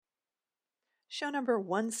Show number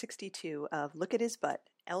 162 of Look at His Butt,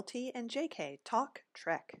 LT and JK Talk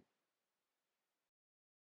Trek.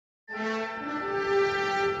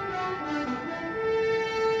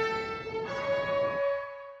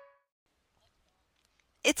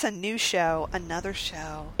 It's a new show, another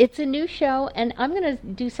show. It's a new show, and I'm going to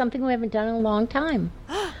do something we haven't done in a long time.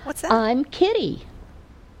 What's that? I'm Kitty.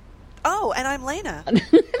 Oh, and I'm Lena.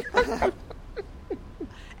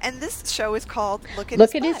 And this show is called Look at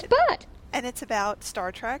His Butt. And it's about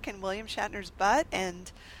Star Trek and William Shatner's butt and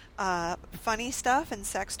funny stuff and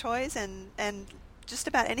sex toys and just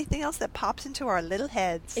about anything else that pops into our little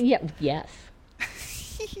heads. Yeah, yes.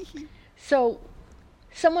 So,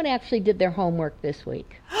 someone actually did their homework this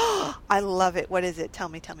week. I love it. What is it? Tell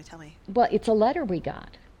me. Well, it's a letter we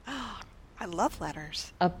got. I love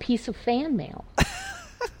letters. A piece of fan mail.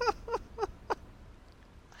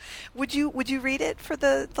 Would you read it for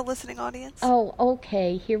the listening audience? Oh,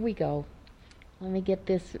 okay. Here we go. Let me get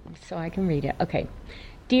this so I can read it. Okay.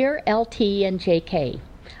 Dear LT and JK,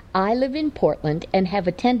 I live in Portland and have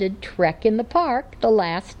attended Trek in the Park the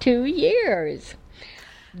last 2 years.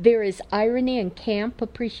 There is irony and camp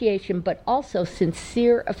appreciation, but also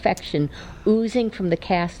sincere affection oozing from the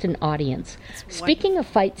cast and audience. Speaking of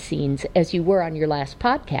fight scenes, as you were on your last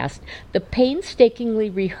podcast, the painstakingly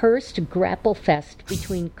rehearsed grapple fest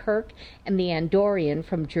between Kirk and the Andorian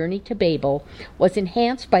from Journey to Babel was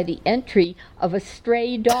enhanced by the entry of a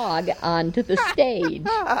stray dog onto the stage.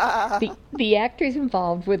 The actors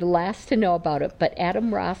involved were the last to know about it, but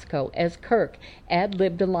Adam Roscoe, as Kirk,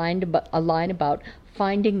 ad-libbed a line about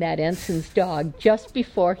finding that ensign's dog just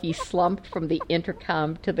before he slumped from the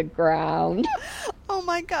intercom to the ground. Oh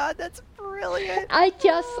my God, that's brilliant. I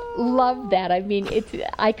just love that. I mean,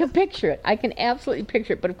 I can picture it. I can absolutely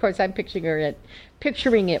picture it. But of course, I'm picturing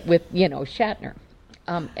it with, Shatner.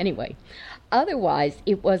 Anyway, otherwise,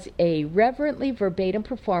 it was a reverently verbatim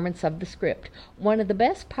performance of the script. One of the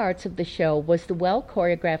best parts of the show was the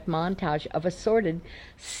well-choreographed montage of assorted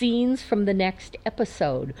scenes from the next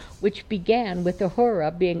episode, which began with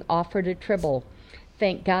Uhura being offered a tribble.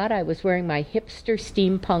 Thank God I was wearing my hipster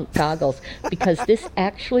steampunk goggles, because this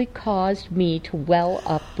actually caused me to well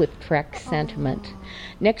up with Trek sentiment.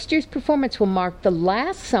 Next year's performance will mark the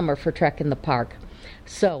last summer for Trek in the Park,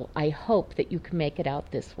 so I hope that you can make it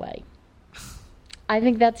out this way. I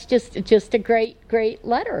think that's just a great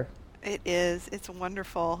letter. It is. It's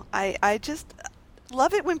wonderful. I just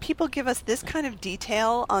love it when people give us this kind of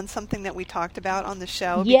detail on something that we talked about on the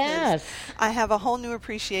show. Yes. I have a whole new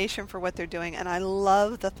appreciation for what they're doing, and I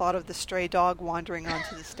love the thought of the stray dog wandering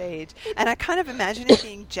onto the stage. And I kind of imagine it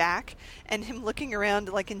being Jack and him looking around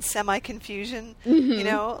like in semi-confusion,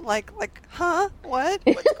 like, huh? What's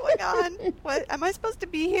going on? What? Am I supposed to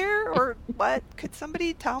be here? Or what? Could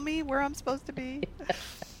somebody tell me where I'm supposed to be?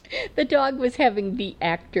 The dog was having the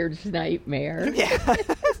actor's nightmare. Yeah.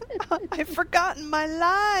 I've forgotten my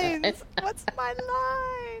lines. What's my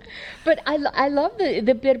line? But I love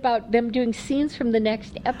the bit about them doing scenes from the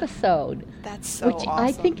next episode. That's so which awesome.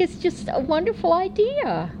 I think is just a wonderful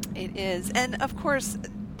idea. It is. And, of course,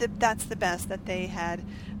 that's the best, that they had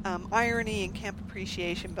irony and camp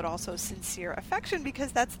appreciation, but also sincere affection,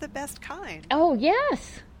 because that's the best kind. Oh,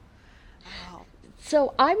 yes. Oh.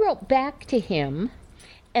 So I wrote back to him,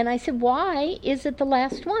 and I said, why is it the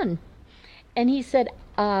last one? And he said,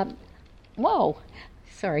 whoa,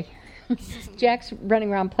 sorry. Jack's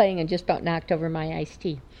running around playing and just about knocked over my iced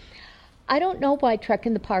tea. I don't know why Trek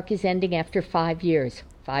in the Park is ending after 5 years.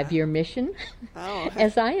 5-year mission? Oh.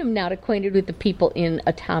 As I am not acquainted with the people in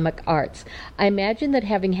Atomic Arts, I imagine that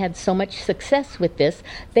having had so much success with this,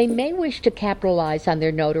 they may wish to capitalize on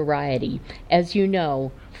their notoriety. As you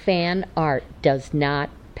know, fan art does not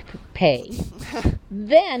pay.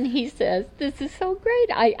 Then he says, this is so great.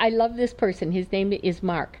 I love this person. His name is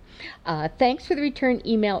Mark. Thanks for the return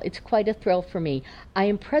email. It's quite a thrill for me. I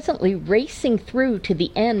am presently racing through to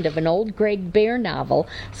the end of an old Greg Bear novel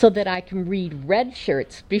so that I can read Red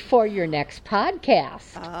Shirts before your next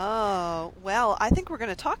podcast. Oh, well, I think we're going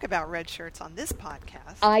to talk about Red Shirts on this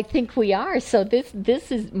podcast. I think we are. So this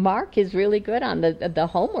is, Mark is really good on the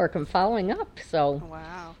homework and following up. So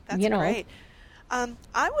wow, that's great.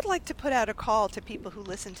 I would like to put out a call to people who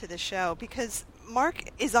listen to the show, because Mark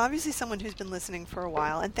is obviously someone who's been listening for a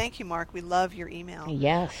while. And thank you, Mark. We love your email.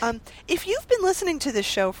 Yes. If you've been listening to this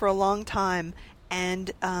show for a long time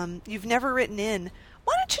and you've never written in,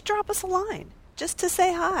 why don't you drop us a line just to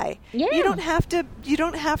say hi? Yeah. You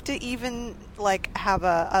don't have to even like have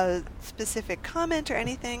a specific comment or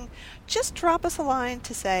anything. Just drop us a line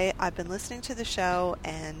to say, I've been listening to the show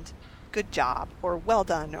and good job or well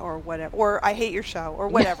done or whatever, or I hate your show or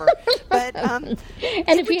whatever. But and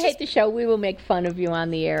if you hate the show, we will make fun of you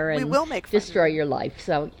on the air and we will make fun destroy your life.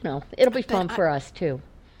 So, it'll be fun for us too.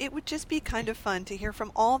 It would just be kind of fun to hear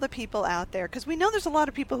from all the people out there, because we know there's a lot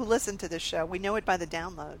of people who listen to this show. We know it by the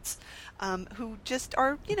downloads, who just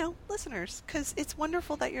are, listeners, because it's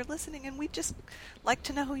wonderful that you're listening, and we just like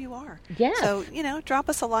to know who you are. Yes. So, drop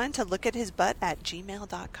us a line to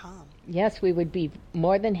lookathisbutt@gmail.com. Yes, we would be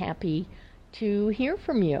more than happy to hear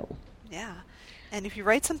from you. Yeah. And if you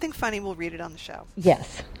write something funny, we'll read it on the show.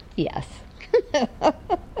 Yes.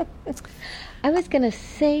 I was going to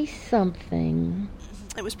say something.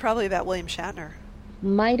 It was probably about William Shatner.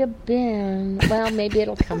 Might have been. Well, maybe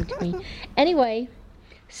it'll come to me. Anyway,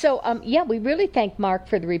 so, we really thank Mark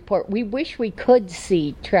for the report. We wish we could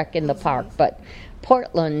see Trek in the Park, but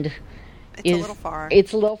Portland It's a little far.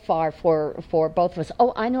 It's a little far for both of us.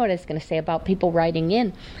 Oh, I know what I was going to say about people writing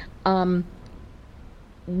in.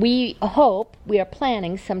 We are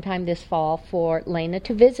planning sometime this fall for Lena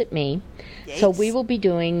to visit me. Yes. So we will be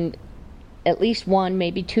doing at least one,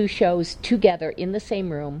 maybe two shows together in the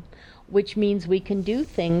same room, which means we can do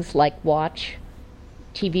things like watch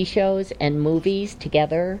TV shows and movies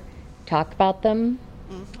together, talk about them.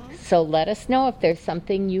 Mm-hmm. So let us know if there's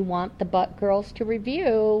something you want the Butt Girls to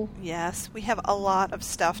review. Yes, we have a lot of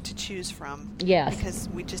stuff to choose from. Yes. Because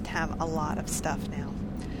we just have a lot of stuff now.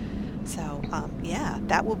 So,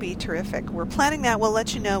 that will be terrific. We're planning that. We'll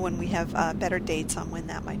let you know when we have better dates on when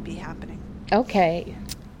that might be happening. Okay.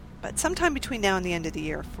 But sometime between now and the end of the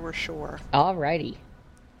year, for sure. All righty.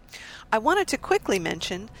 I wanted to quickly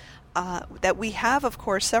mention that we have, of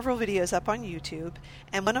course, several videos up on YouTube,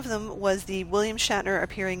 and one of them was the William Shatner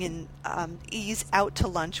appearing in E's Out to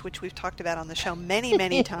Lunch, which we've talked about on the show many,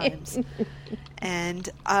 many times. And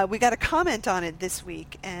we got a comment on it this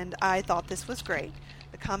week, and I thought this was great.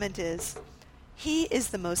 The comment is, "He is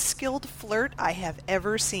the most skilled flirt I have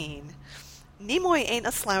ever seen. Nimoy ain't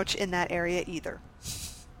a slouch in that area either."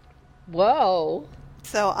 Whoa.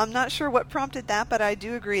 So I'm not sure what prompted that, but I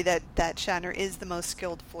do agree that Shatner is the most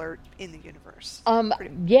skilled flirt in the universe.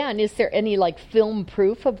 Yeah, and is there any film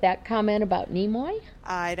proof of that comment about Nimoy?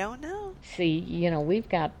 I don't know. See, we've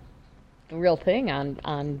got the real thing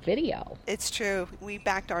on video. It's true. We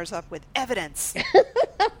backed ours up with evidence.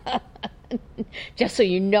 Just so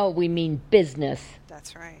you know, we mean business.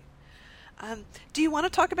 That's right. Do you want to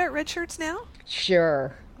talk about Red Shirts now?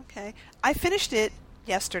 Sure. Okay. I finished it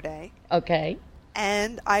yesterday. Okay.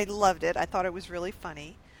 And I loved it. I thought it was really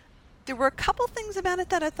funny. There were a couple things about it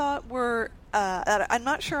that I thought were, that I'm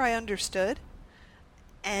not sure I understood.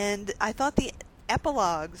 And I thought the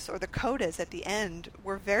epilogues or the codas at the end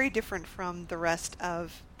were very different from the rest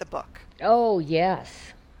of the book. Oh,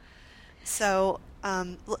 yes. So,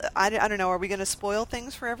 I don't know. Are we going to spoil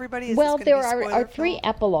things for everybody? Well, there are three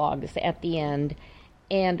epilogues at the end.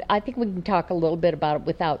 And I think we can talk a little bit about it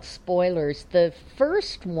without spoilers. The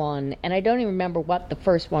first one, and I don't even remember what the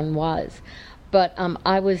first one was, but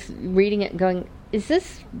I was reading it going, is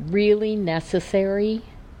this really necessary?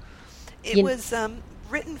 It was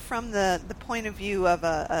written from the point of view of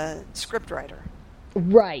a scriptwriter.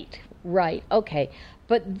 Right. Okay.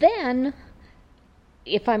 But then,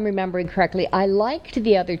 if I'm remembering correctly, I liked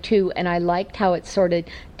the other two, and I liked how it sort of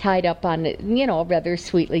tied up on, a rather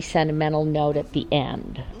sweetly sentimental note at the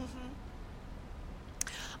end. Mm-hmm.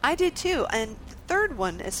 I did too, and the third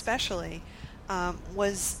one especially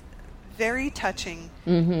was very touching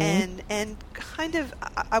and kind of,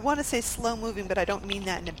 I want to say slow moving, but I don't mean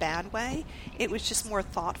that in a bad way. It was just more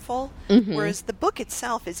thoughtful, whereas the book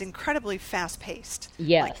itself is incredibly fast paced.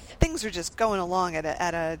 Yes, things are just going along at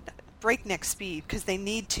a breakneck speed because they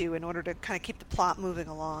need to in order to kind of keep the plot moving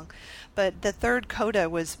along. But the third coda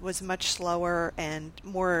was much slower and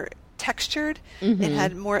more textured. It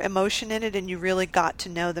had more emotion in it, and you really got to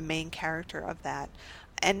know the main character of that.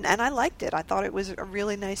 And I liked it. I thought it was a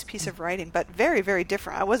really nice piece of writing, but very, very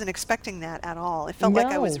different. I wasn't expecting that at all. It felt like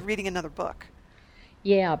I was reading another book.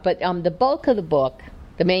 Yeah, but the bulk of the book,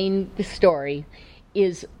 the main story,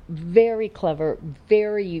 is very clever,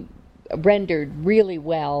 very rendered really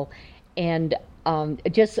well, and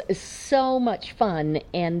just so much fun.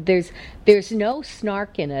 And there's no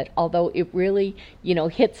snark in it, although it really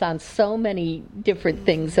hits on so many different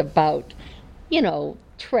things about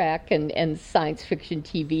Trek and science fiction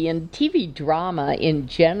TV and TV drama in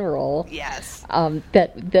general. Yes,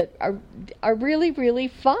 that are really, really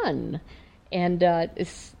fun. And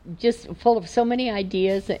it's just full of so many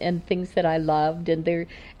ideas and things that I loved. And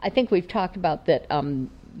I think we've talked about that.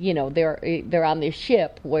 They're on this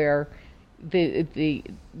ship where,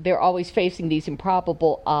 they're always facing these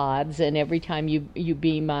improbable odds, and every time you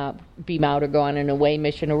beam out or go on an away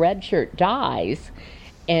mission, a red shirt dies,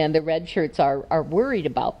 and the red shirts are worried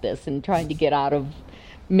about this and trying to get out of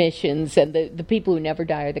missions, and the people who never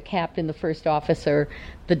die are the captain, the first officer,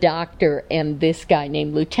 the doctor, and this guy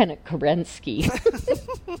named Lieutenant Kerensky,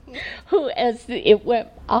 who, as it went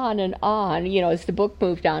on and on, as the book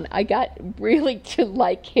moved on, I got really to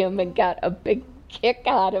like him and got a big kick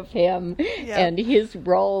out of him and his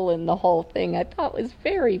role in the whole thing. I thought was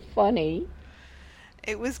very funny.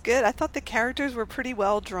 It was good. I thought the characters were pretty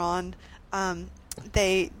well drawn.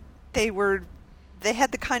 They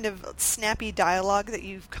had the kind of snappy dialogue that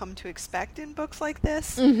you've come to expect in books like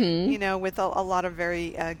this, with a lot of very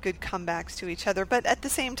good comebacks to each other. But at the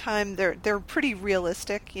same time, they're pretty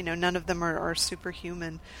realistic. None of them are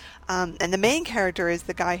superhuman. And the main character is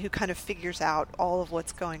the guy who kind of figures out all of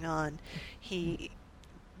what's going on. He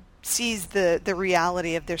sees the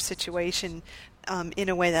reality of their situation in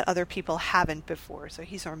a way that other people haven't before. So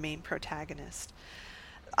he's our main protagonist.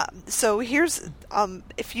 So here's,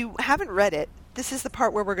 if you haven't read it, this is the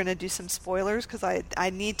part where we're going to do some spoilers, because I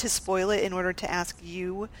need to spoil it in order to ask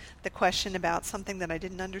you the question about something that I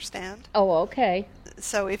didn't understand. Oh, okay.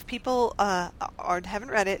 So if people haven't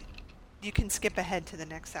read it, you can skip ahead to the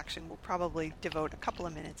next section. We'll probably devote a couple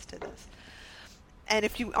of minutes to this. And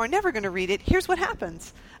if you are never going to read it, here's what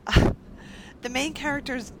happens. The main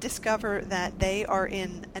characters discover that they are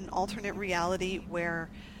in an alternate reality where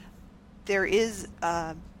there is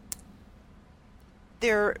the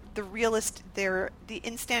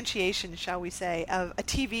instantiation, shall we say, of a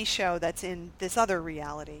TV show that's in this other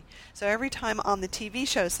reality. So every time on the TV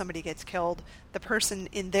show somebody gets killed, the person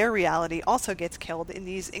in their reality also gets killed in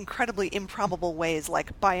these incredibly improbable ways,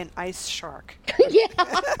 like by an ice shark. Yeah.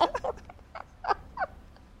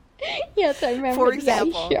 Yes, I remember. For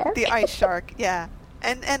example, the ice shark. The ice shark, yeah.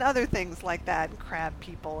 And other things like that, and crab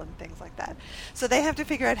people and things like that. So they have to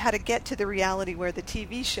figure out how to get to the reality where the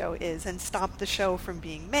TV show is and stop the show from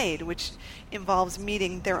being made, which involves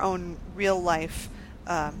meeting their own real-life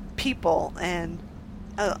people, and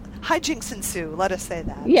hijinks ensue, let us say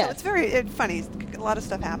that. Yes. So it's very funny. A lot of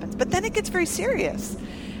stuff happens. But then it gets very serious.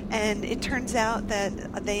 And it turns out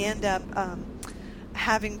that they end up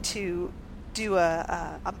having to do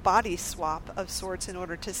a body swap of sorts in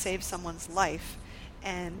order to save someone's life.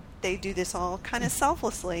 And they do this all kind of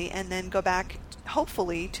selflessly and then go back,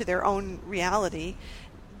 hopefully, to their own reality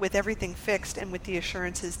with everything fixed and with the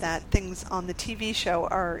assurances that things on the TV show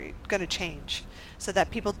are going to change so that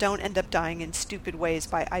people don't end up dying in stupid ways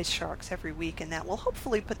by ice sharks every week, and that will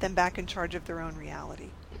hopefully put them back in charge of their own reality.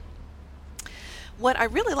 What I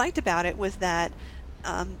really liked about it was that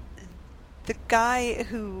the guy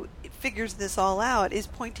who figures this all out is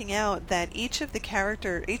pointing out that each of the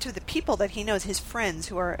people that he knows, his friends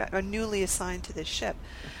who are newly assigned to this ship,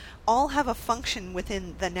 all have a function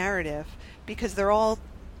within the narrative, because they're all,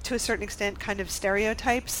 to a certain extent, kind of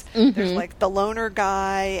stereotypes. Mm-hmm. There's like the loner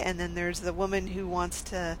guy, and then there's the woman who wants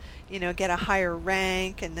to, get a higher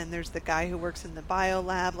rank, and then there's the guy who works in the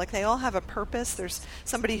biolab. Like, they all have a purpose. There's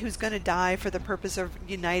somebody who's going to die for the purpose of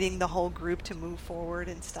uniting the whole group to move forward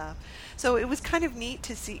and stuff. So it was kind of neat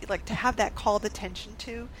to see, like, to have that called attention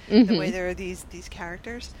to, the way there are these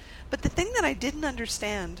characters. But the thing that I didn't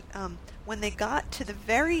understand, when they got to the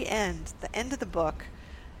very end, the end of the book,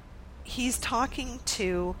 he's talking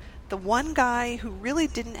to the one guy who really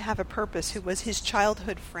didn't have a purpose, who was his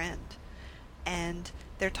childhood friend. And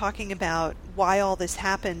they're talking about why all this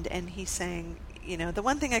happened, and he's saying, the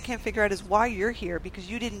one thing I can't figure out is why you're here,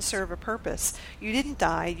 because you didn't serve a purpose. You didn't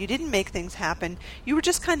die. You didn't make things happen. You were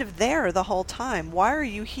just kind of there the whole time. Why are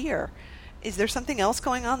you here? Is there something else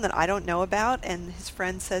going on that I don't know about? And his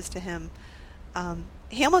friend says to him,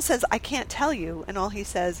 he almost says, I can't tell you. And all he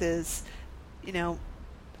says is, you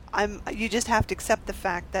just have to accept the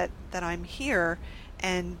fact that I'm here,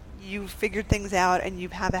 and you figured things out, and you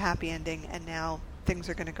have a happy ending, and now things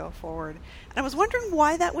are going to go forward. And I was wondering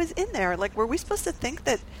why that was in there. Like, were we supposed to think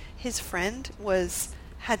that his friend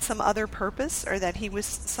had some other purpose, or that he was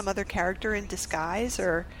some other character in disguise,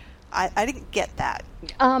 or I didn't get that.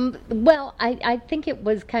 Well, I think it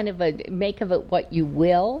was kind of a make of it what you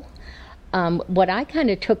will. What I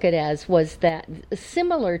kind of took it as was that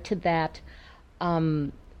similar to that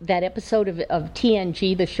that episode of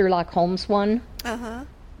TNG, the Sherlock Holmes one,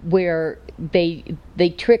 where they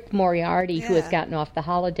tricked Moriarty, who has gotten off the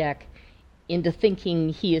holodeck, into thinking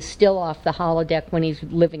he is still off the holodeck when he's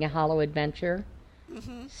living a hollow adventure,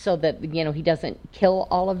 so that he doesn't kill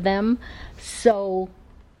all of them. So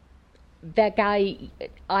that guy,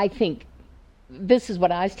 I think, this is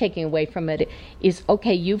what I was taking away from it, is,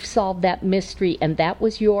 okay, you've solved that mystery, and that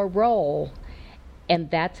was your role, and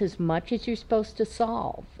that's as much as you're supposed to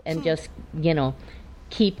solve, and just,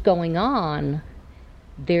 keep going on.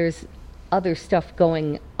 There's other stuff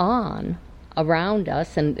going on around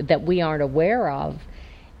us and that we aren't aware of,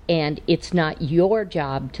 and it's not your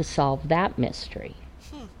job to solve that mystery.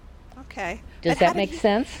 Okay. Does that make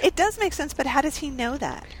sense? It does make sense, but how does he know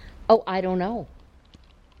that? Oh, I don't know.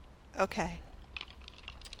 Okay.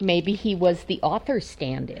 Maybe he was the author's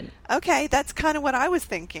stand-in. Okay, that's kind of what I was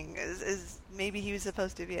thinking, is maybe he was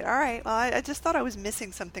supposed to be it. All right, well, I just thought I was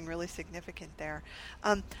missing something really significant there.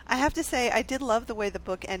 I have to say, I did love the way the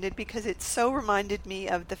book ended because it so reminded me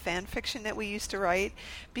of the fan fiction that we used to write,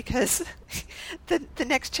 because the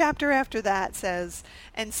next chapter after that says,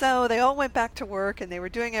 and so they all went back to work and they were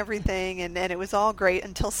doing everything, and it was all great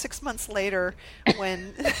until 6 months later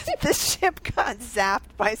when the ship got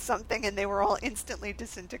zapped by something and they were all instantly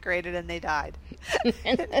disintegrated and they died.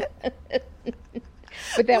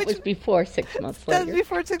 But that was before 6 months later. That was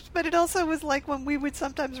before 6, but it also was like when we would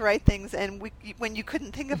sometimes write things, and when you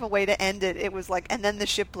couldn't think of a way to end it, it was like, and then the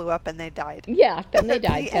ship blew up and they died. Yeah, then they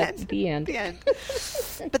died. That's the end. The end.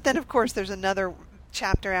 But then, of course, there's another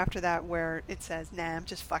chapter after that where it says, nah, I'm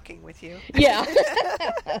just fucking with you. Yeah.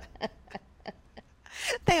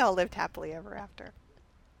 They all lived happily ever after.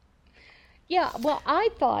 Yeah, well, I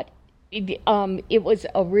thought it was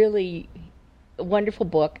a really wonderful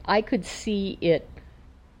book. I could see it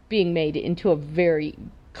being made into a very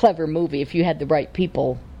clever movie if you had the right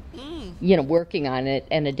people, working on it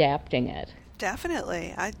and adapting it.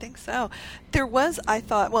 Definitely, I think so. There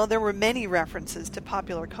were many references to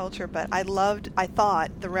popular culture, but I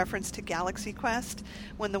thought the reference to Galaxy Quest,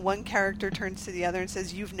 when the one character turns to the other and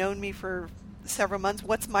says, "You've known me for several months,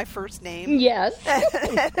 what's my first name?" Yes.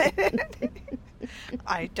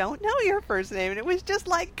 I don't know your first name. And it was just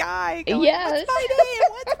like Guy going, yes.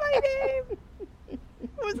 What's my name?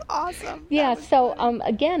 It was awesome. Yeah,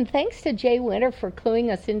 again, thanks to Jay Winter for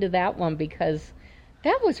cluing us into that one, because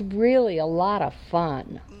that was really a lot of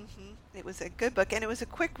fun. Mm-hmm. It was a good book, and it was a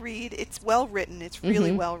quick read. It's well written. It's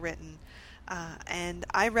really well written. And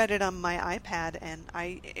I read it on my iPad, and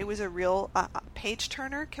it was a real page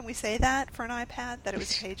turner. Can we say that for an iPad? That it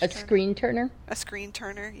was a page turner? A screen turner? A screen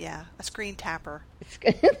turner, yeah. A screen tapper.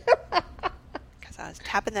 Because I was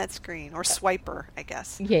tapping that screen. Or swiper, I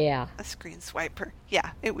guess. Yeah. A screen swiper.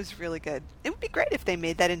 Yeah, it was really good. It would be great if they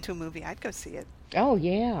made that into a movie. I'd go see it. Oh,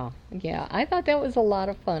 yeah. Yeah, I thought that was a lot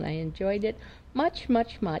of fun. I enjoyed it much,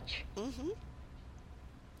 much, much. Mm-hmm.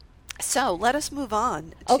 So let us move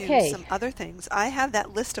on to some other things. I have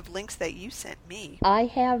that list of links that you sent me. I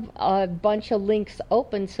have a bunch of links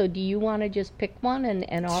open, so do you want to just pick one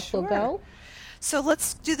and off we'll go? So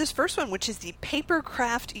let's do this first one, which is the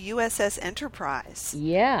Papercraft USS Enterprise.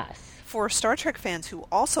 Yes. For Star Trek fans who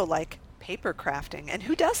also like paper crafting, and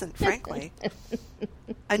who doesn't, frankly.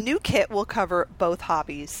 A new kit will cover both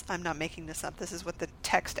hobbies. I'm not making this up. This is what the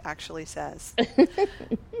text actually says.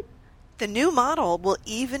 The new model will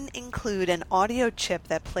even include an audio chip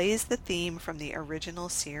that plays the theme from the original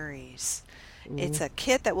series. It's a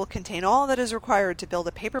kit that will contain all that is required to build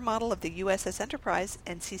a paper model of the USS Enterprise,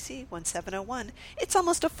 NCC 1701. It's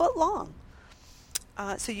almost a foot long.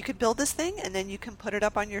 So you could build this thing, and then you can put it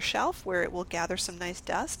up on your shelf where it will gather some nice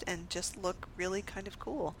dust and just look really kind of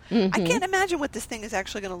cool. I can't imagine what this thing is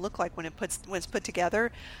actually going to look like when it's put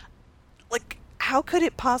together. Like, how could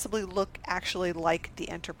it possibly look actually like the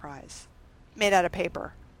Enterprise? Made out of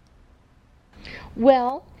paper.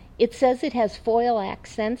 Well, it says it has foil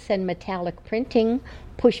accents and metallic printing,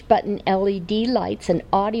 push-button LED lights, an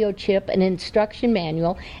audio chip, an instruction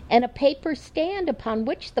manual, and a paper stand upon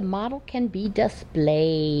which the model can be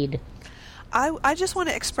displayed. I just want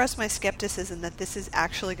to express my skepticism that this is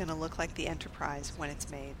actually going to look like the Enterprise when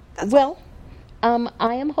it's made.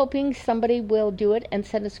 I am hoping somebody will do it and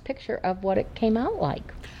send us a picture of what it came out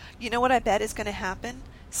like. You know what I bet is going to happen?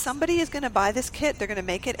 Somebody is going to buy this kit, they're going to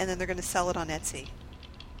make it, and then they're going to sell it on Etsy.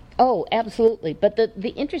 Oh, absolutely. But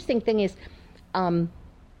the interesting thing is,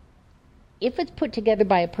 if it's put together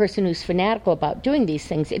by a person who's fanatical about doing these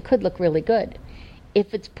things, it could look really good.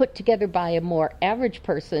 If it's put together by a more average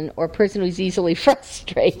person or a person who's easily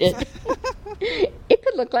frustrated, it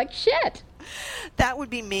could look like shit. That would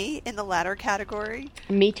be me in the latter category.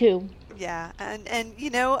 Me too. Yeah, and you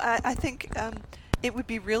know, I think it would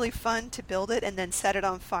be really fun to build it and then set it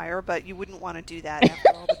on fire, but you wouldn't want to do that after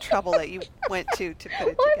all the trouble that you went to put it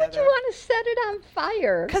together. Why would you want to set it on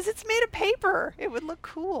fire? Because it's made of paper. It would look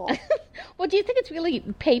cool. Well, do you think it's really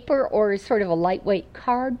paper or sort of a lightweight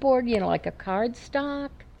cardboard, like a cardstock?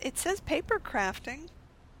 It says paper crafting.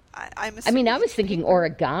 I'm I mean, assuming I was it's thinking paper.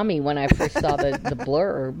 origami when I first saw the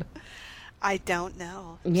blurb. I don't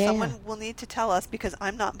know. Yeah. Someone will need to tell us because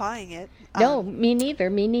I'm not buying it. No, me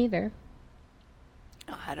neither.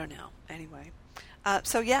 I don't know. Anyway.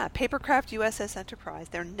 So yeah, Papercraft USS Enterprise.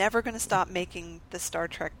 They're never going to stop making the Star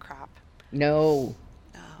Trek crap. No.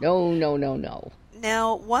 No. No.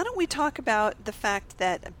 Now, why don't we talk about the fact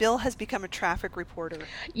that Bill has become a traffic reporter?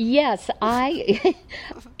 Yes,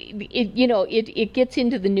 it gets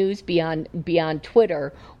into the news beyond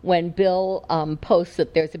Twitter when Bill posts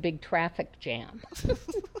that there's a big traffic jam.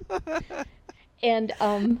 And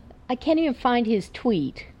I can't even find his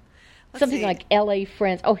tweet. Something see. like LA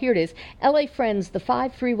Friends. Oh, here it is. LA Friends, the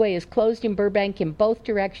 5 freeway is closed in Burbank in both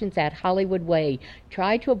directions at Hollywood Way.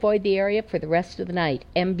 Try to avoid the area for the rest of the night.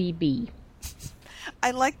 MBB.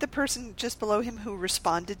 I like the person just below him who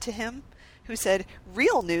responded to him, who said,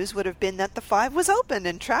 real news would have been that the 5 was open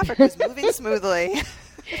and traffic was moving smoothly.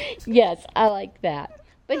 Yes, I like that.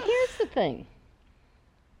 But here's the thing.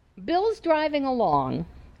 Bill's driving along,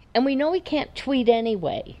 and we know he can't tweet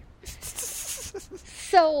anyway.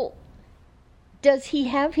 So, does he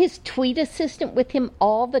have his tweet assistant with him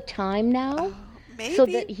all the time now? Maybe. So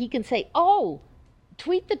that he can say,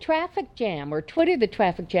 tweet the traffic jam or Twitter the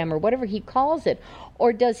traffic jam or whatever he calls it.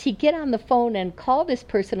 Or does he get on the phone and call this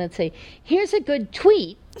person and say, here's a good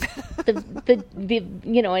tweet,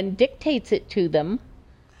 and dictates it to them?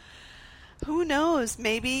 Who knows?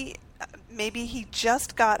 Maybe he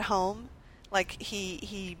just got home. Like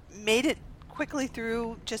he made it quickly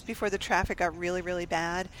through just before the traffic got really, really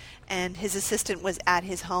bad, and his assistant was at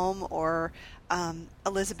his home, or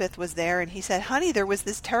Elizabeth was there, and he said, honey, there was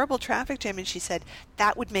this terrible traffic jam, and she said,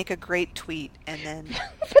 that would make a great tweet. And then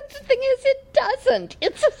But the thing is, it doesn't.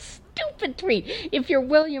 It's a stupid tweet. If you're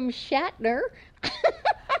William Shatner...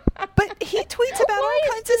 but he tweets about all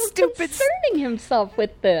kinds of stupid stuff. Concerning himself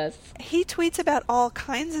with this. He tweets about all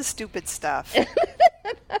kinds of stupid stuff.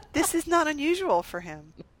 This is not unusual for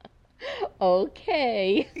him.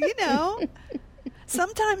 Okay.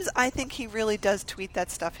 Sometimes I think he really does tweet that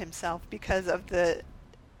stuff himself because of the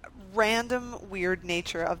random, weird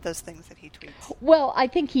nature of those things that he tweets. Well, I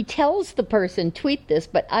think he tells the person, tweet this,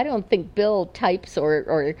 but I don't think Bill types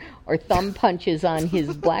or thumb punches on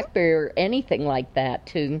his BlackBerry or anything like that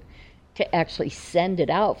to actually send it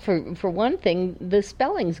out. For one thing, the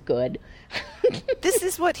spelling's good. This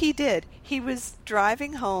is what he did. He was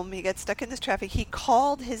driving home. He got stuck in this traffic. He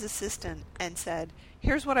called his assistant and said,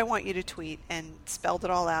 here's what I want you to tweet, and spelled it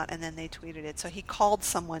all out, and then they tweeted it. So he called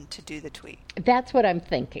someone to do the tweet. That's what I'm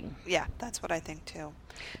thinking. Yeah, that's what I think, too.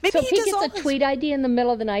 Maybe so if he does gets a tweet ID in the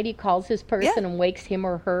middle of the night, he calls his person and wakes him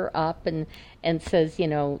or her up and says,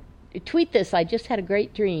 tweet this, I just had a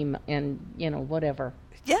great dream, and, whatever.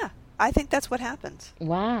 Yeah, I think that's what happens.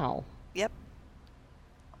 Wow. Yep.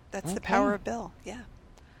 That's the power of Bill. Yeah.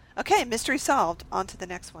 Okay, mystery solved. On to the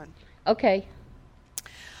next one. Okay.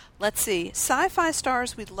 Let's see. Sci-fi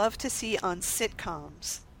stars we'd love to see on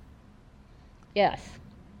sitcoms. Yes.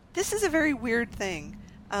 This is a very weird thing.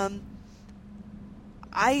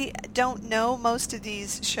 I don't know most of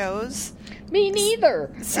these shows. Me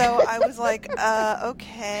neither. So I was like,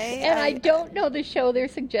 okay. And I don't know the show they're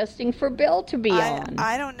suggesting for Bill to be on.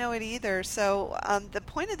 I don't know it either. So the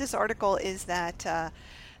point of this article is that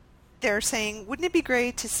they're saying, wouldn't it be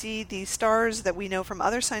great to see the stars that we know from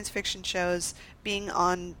other science fiction shows being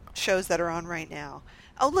on shows that are on right now?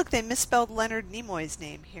 Oh, look, they misspelled Leonard Nimoy's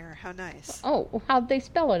name here. How nice. Oh, how'd they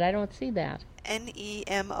spell it? I don't see that.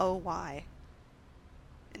 Nemoy.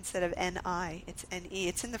 Instead of N-I, it's N-E.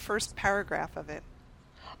 It's in the first paragraph of it.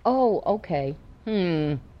 Oh, okay.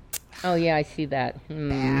 Oh, yeah, I see that.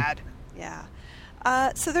 Bad. Yeah.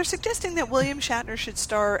 So they're suggesting that William Shatner should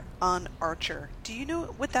star on Archer. Do you know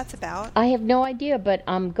what that's about? I have no idea, but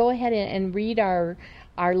go ahead and read our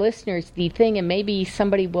listeners the thing, and maybe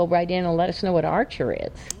somebody will write in and let us know what Archer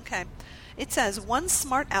is. Okay. It says, one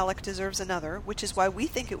smart aleck deserves another, which is why we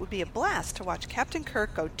think it would be a blast to watch Captain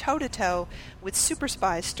Kirk go toe-to-toe with super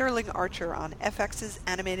spy Sterling Archer on FX's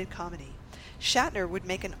animated comedy. Shatner would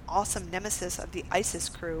make an awesome nemesis of the ISIS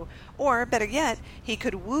crew, or, better yet, he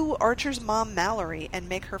could woo Archer's mom Mallory and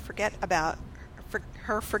make her forget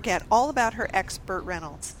all about her ex Burt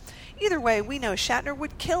Reynolds. Either way, we know Shatner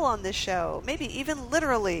would kill on this show, maybe even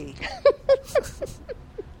literally.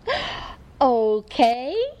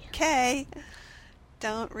 Okay. Okay.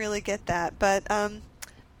 Don't really get that, but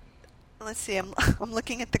let's see. I'm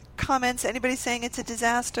looking at the comments. Anybody saying it's a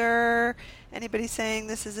disaster? Anybody saying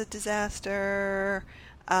this is a disaster?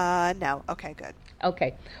 No. Okay, good.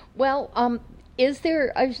 Okay. Well, is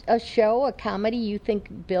there a show, a comedy you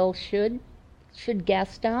think Bill should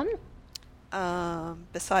guest on?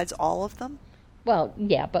 besides all of them? Well,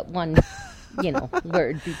 yeah, but one, where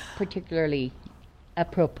it'd be particularly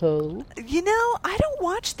apropos. I don't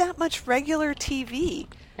watch that much regular TV.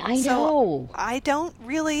 I know. I don't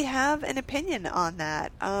really have an opinion on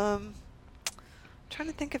that. Trying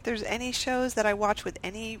to think if there's any shows that I watch with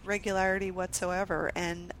any regularity whatsoever,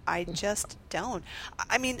 and I just don't.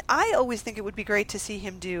 I mean, I always think it would be great to see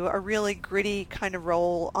him do a really gritty kind of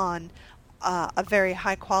role on a very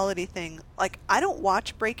high quality thing. Like, I don't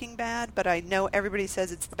watch Breaking Bad, but I know everybody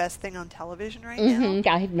says it's the best thing on television right now.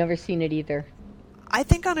 I have never seen it either. I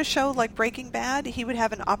think on a show like Breaking Bad, he would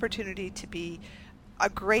have an opportunity to be a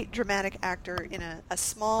great dramatic actor in a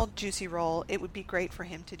small, juicy role. It would be great for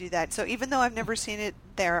him to do that. So even though I've never seen it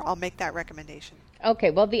there, I'll make that recommendation. Okay,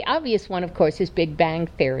 well, the obvious one, of course, is Big Bang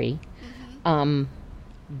Theory.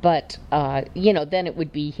 But, then it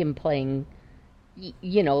would be him playing,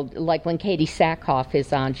 like when Katie Sackhoff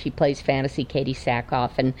is on, she plays fantasy Katie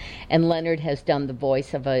Sackhoff, and Leonard has done the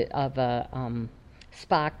voice of a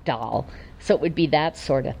Spock doll. So it would be that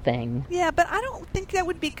sort of thing. Yeah, but I don't think that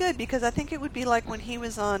would be good, because I think it would be like when he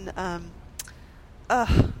was on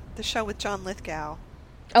the show with John Lithgow.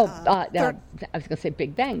 I was going to say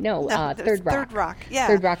Big Bang. No, Third Rock. Third Rock, yeah.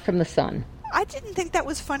 Third Rock from the Sun. I didn't think that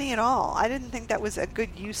was funny at all. I didn't think that was a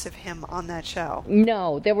good use of him on that show.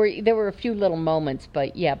 No, there were a few little moments,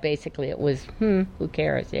 but yeah, basically it was, who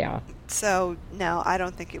cares, yeah. So, no, I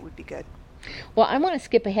don't think it would be good. Well, I want to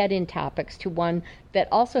skip ahead in topics to one that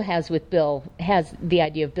also has the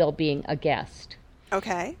idea of Bill being a guest.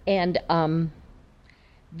 Okay. And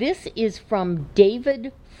this is from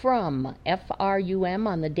David Frum, F-R-U-M,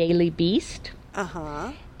 on the Daily Beast.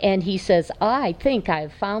 Uh-huh. And he says, I think I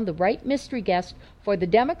have found the right mystery guest for the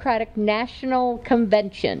Democratic National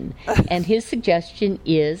Convention. And his suggestion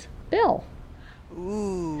is Bill.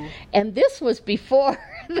 Ooh. And this was before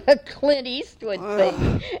the Clint Eastwood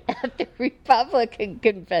thing at the Republican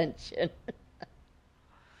convention.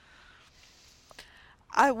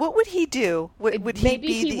 What would he do? Would he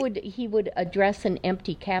Maybe he would address an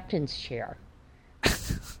empty captain's chair.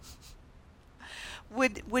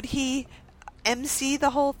 Would he MC the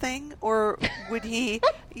whole thing, or would he,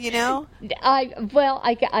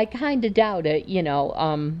 I kind of doubt it,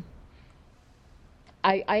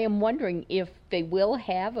 I am wondering if they will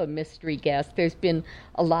have a mystery guest. There's been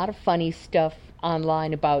a lot of funny stuff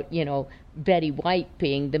online about, Betty White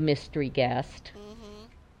being the mystery guest. Mm-hmm.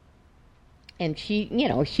 And she,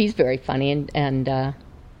 she's very funny. And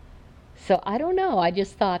so I don't know. I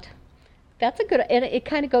just thought that's a good, and it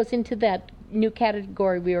kind of goes into that new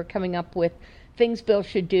category we were coming up with, things Bill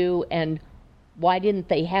should do, and why didn't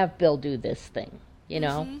they have Bill do this thing,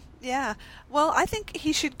 Mm-hmm. Yeah. Well, I think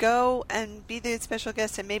he should go and be the special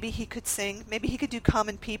guest, and maybe he could sing. Maybe he could do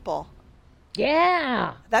Common People.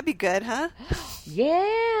 Yeah. That'd be good, huh?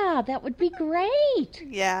 Yeah, that would be great.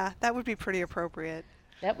 Yeah, that would be pretty appropriate.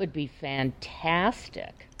 That would be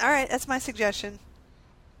fantastic. All right, that's my suggestion.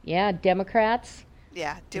 Yeah, Democrats.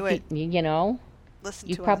 Yeah, do it. Listen to us.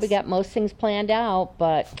 You've probably got most things planned out,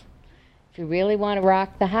 but if you really want to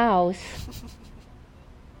rock the house...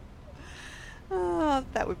 Oh,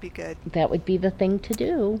 that would be good. That would be the thing to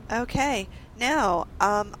do. Okay. Now,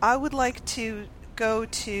 I would like to go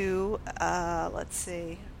to, let's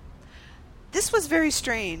see. This was very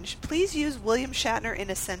strange. Please use William Shatner in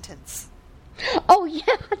a sentence. Oh,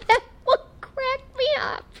 yeah, that one cracked me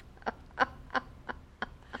up.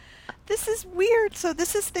 This is weird. So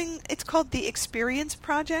it's called the Experience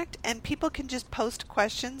Project, and people can just post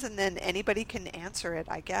questions, and then anybody can answer it,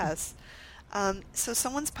 I guess. So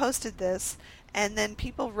someone's posted this, and then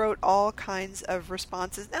people wrote all kinds of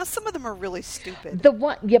responses. Now, some of them are really stupid.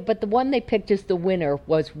 But the one they picked as the winner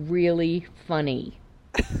was really funny.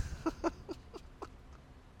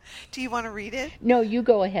 Do you want to read it? No, you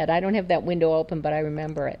go ahead. I don't have that window open, but I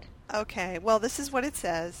remember it. Okay. Well, this is what it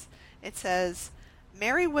says. It says,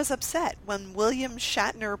 Mary was upset when William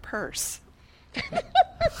Shatner purse. I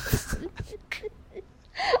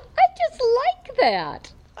just like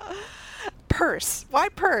that. Purse. Why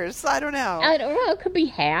purse? I don't know. I don't know. It could be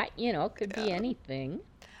hat. It could be anything.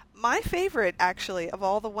 My favorite, actually, of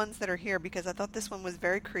all the ones that are here, because I thought this one was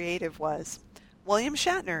very creative, was William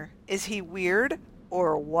Shatner. Is he weird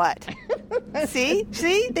or what? See?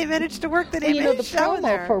 They managed to work the name of the show in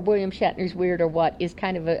there. promo for William Shatner's Weird or What is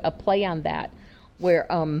kind of a play on that, where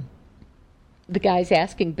the guy's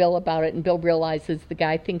asking Bill about it, and Bill realizes the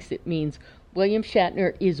guy thinks it means William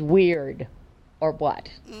Shatner is weird or what.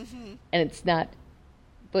 Mm-hmm. And it's not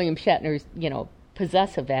William Shatner's,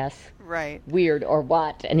 possessive S. Right. Weird or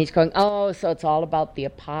what. And he's going, oh, so it's all about the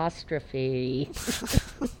apostrophe.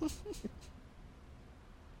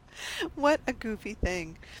 What a goofy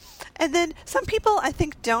thing. And then some people, I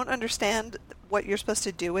think, don't understand what you're supposed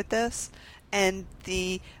to do with this. And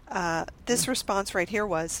this response right here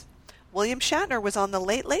was, William Shatner was on the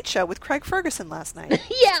Late Late Show with Craig Ferguson last night.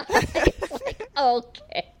 Yeah.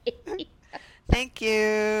 Okay. Thank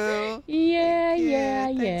you. Yeah, Thank you. yeah,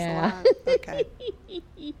 Thanks yeah. a lot. Okay.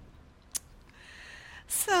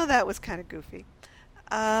 So that was kind of goofy.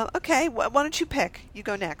 Okay, why don't you pick? You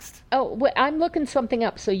go next. Oh, I'm looking something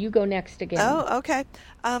up, so you go next again. Oh, okay.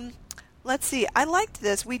 Let's see. I liked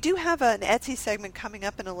this. We do have an Etsy segment coming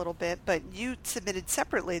up in a little bit, but you submitted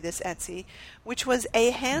separately this Etsy, which was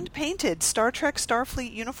a hand-painted Star Trek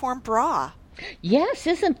Starfleet uniform bra. Yes,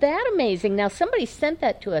 isn't that amazing? Now, somebody sent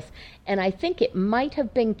that to us, and I think it might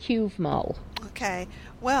have been Cuvmo. Okay.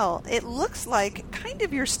 Well, it looks like kind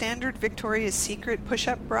of your standard Victoria's Secret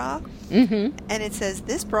push-up bra. Mm-hmm. And it says,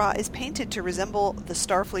 this bra is painted to resemble the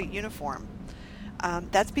Starfleet uniform.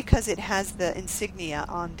 That's because it has the insignia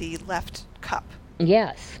on the left cup.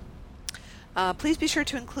 Yes. Please be sure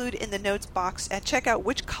to include in the notes box at checkout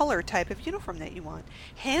which color type of uniform that you want.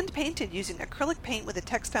 Hand painted using acrylic paint with a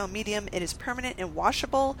textile medium. It is permanent and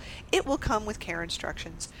washable. It will come with care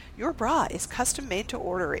instructions. Your bra is custom made to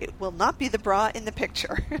order. It will not be the bra in the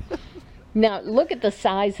picture. Now, look at the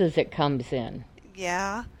sizes it comes in.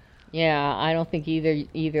 Yeah. Yeah, I don't think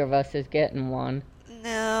either of us is getting one.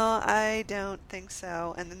 No, I don't think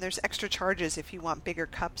so. And then there's extra charges if you want bigger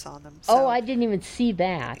cups on them. So, Oh, I didn't even see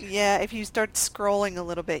that. yeah, if you start scrolling a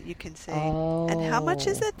little bit, you can see. Oh. And how much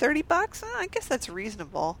is it? $30? I guess that's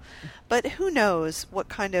reasonable. But who knows what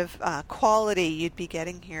kind of quality you'd be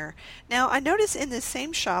getting here. Now, I notice in this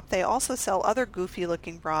same shop, they also sell other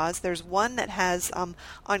goofy-looking bras. There's one that has, on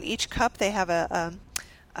each cup, they have a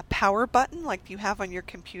power button like you have on your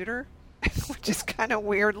computer, which is kind of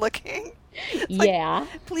weird looking. Yeah.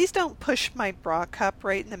 Please don't push my bra cup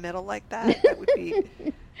right in the middle like that. That would be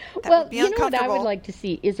Well, would be you know what I uncomfortable. would like to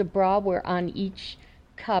see is a bra where on each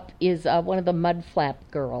cup is one of the mud flap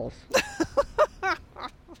girls.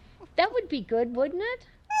 That would be good, wouldn't it?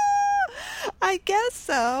 I guess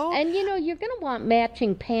so. And you're going to want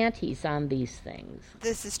matching panties on these things.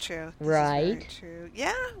 This is true. This Right. is very true.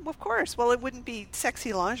 Yeah, of course. Well, it wouldn't be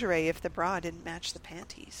sexy lingerie if the bra didn't match the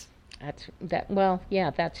panties. That's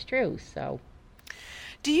true. So,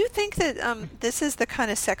 Do you think that this is the kind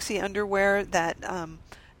of sexy underwear that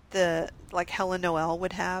the like Helen Noel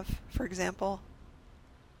would have, for example?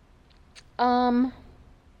 well,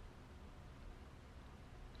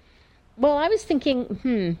 I was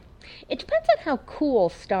thinking, it depends on how cool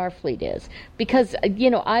Starfleet is, because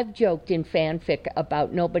I've joked in fanfic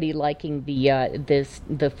about nobody liking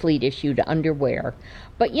the fleet issued underwear,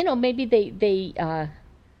 but maybe they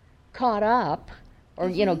caught up or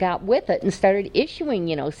got with it and started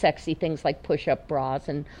issuing sexy things like push-up bras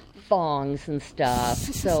and thongs and stuff.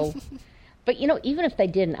 So, but even if they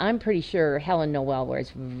didn't, I'm pretty sure Helen Noel wears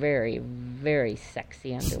very, very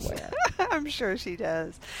sexy underwear. I'm sure she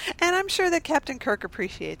does. And I'm sure that Captain Kirk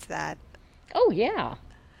appreciates that. Oh yeah.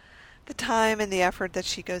 The time and the effort that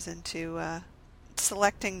she goes into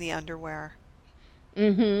selecting the underwear.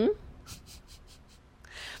 Mm-hmm.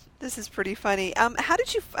 This is pretty funny. How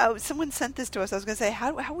did you? Someone sent this to us. I was going to say,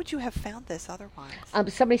 how would you have found this otherwise?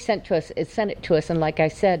 Somebody sent it to us, and like I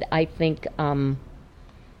said, I think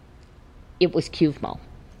it was Cuvmo.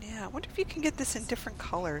 Yeah, I wonder if you can get this in different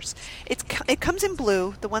colors. It comes in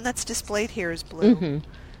blue. The one that's displayed here is blue, Mm-hmm.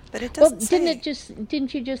 but it Well, doesn't say.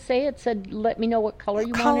 didn't you just say it said, let me know what color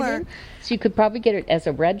you Color. wanted in? So you could probably get it as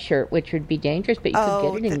a red shirt, which would be dangerous, but you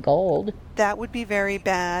could get it in gold. That would be very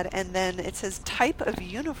bad. And then it says type of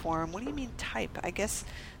uniform. What do you mean type? I guess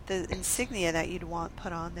the insignia that you'd want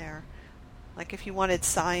put on there. Like if you wanted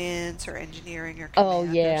science or engineering or command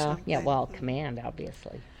or Yeah. something. Yeah, well, command,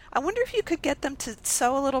 obviously. I wonder if you could get them to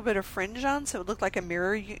sew a little bit of fringe on so it looked like a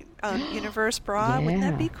mirror universe bra. Yeah. Wouldn't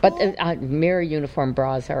that be cool? But mirror uniform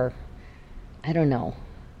bras are, I don't know.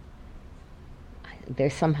 They're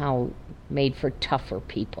somehow made for tougher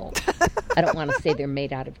people. I don't want to say they're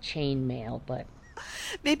made out of chainmail, but...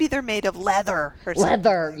 Maybe they're made of leather or something.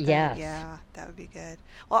 Leather, like that. yes. Yeah, that would be good.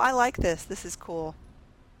 Well, I like this. This is cool.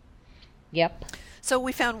 Yep. So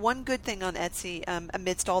we found one good thing on Etsy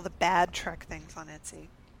amidst all the bad Trek things on Etsy.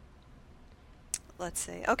 Let's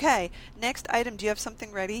see. Okay, next item. Do you have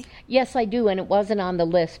something ready? Yes, I do, and it wasn't on the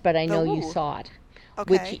list, but I know you Ooh. saw it.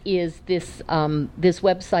 Okay. Which is this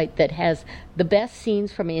website that has the best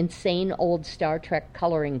scenes from insane old Star Trek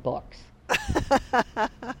coloring books.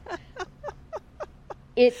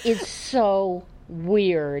 It is so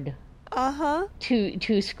weird. Uh-huh.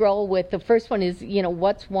 to scroll with. The first one is,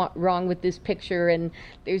 what's wrong with this picture, and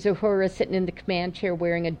there's Uhura sitting in the command chair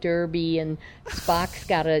wearing a derby, and Spock's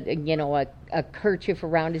got a kerchief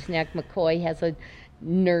around his neck. McCoy has a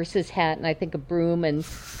nurse's hat and I think a broom, and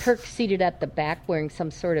Kirk's seated at the back wearing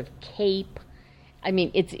some sort of cape. I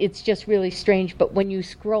mean, it's just really strange, but when you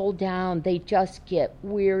scroll down, they just get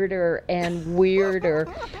weirder and weirder.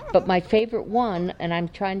 But my favorite one, and I'm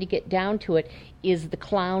trying to get down to it, is the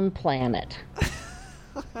clown planet.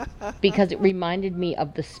 Because it reminded me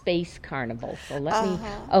of the space carnival. So let me...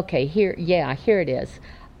 Okay, here it is.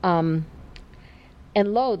 And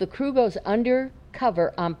lo, the crew goes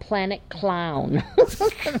undercover on Planet Clown.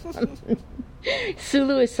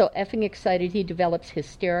 Sulu is so effing excited he develops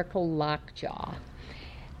hysterical lockjaw.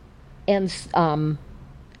 And so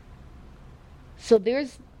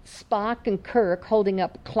there's Spock and Kirk holding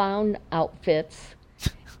up clown outfits,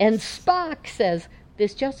 and Spock says,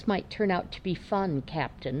 "This just might turn out to be fun,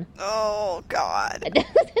 Captain." Oh, God.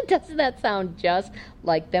 Doesn't that sound just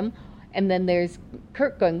like them? And then there's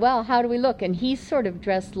Kirk going, "Well, how do we look?" And he's sort of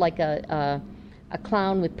dressed like a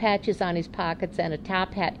clown with patches on his pockets and a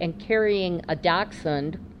top hat and carrying a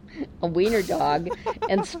dachshund, a wiener dog,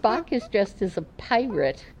 and Spock is dressed as a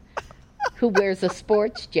pirate who wears a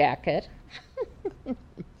sports jacket.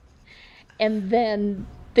 And then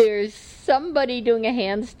there's somebody doing a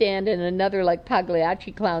handstand and another like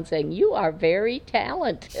Pagliacci clown saying, "You are very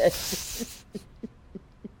talented."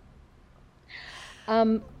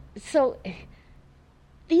 So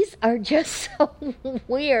these are just so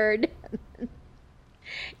weird.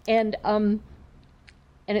 And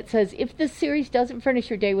it says, if this series doesn't furnish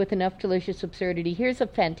your day with enough delicious absurdity, here's a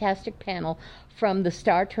fantastic panel from the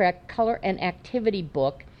Star Trek Color and Activity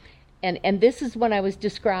book. And this is when I was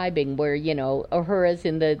describing where, Uhura's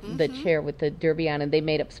in the chair with the derby on, and they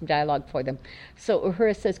made up some dialogue for them. So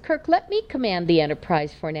Uhura says, "Kirk, let me command the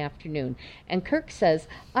Enterprise for an afternoon." And Kirk says,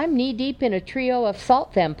 "I'm knee-deep in a trio of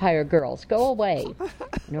salt vampire girls. Go away."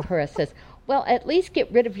 And Uhura says, "Well, at least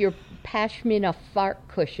get rid of your pashmina fart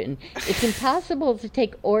cushion. It's impossible to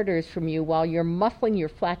take orders from you while you're muffling your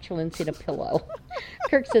flatulence in a pillow."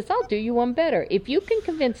 Kirk says, "I'll do you one better. If you can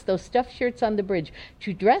convince those stuffed shirts on the bridge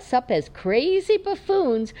to dress up as crazy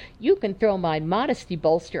buffoons, you can throw my modesty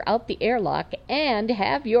bolster out the airlock and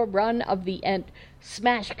have your run of the end."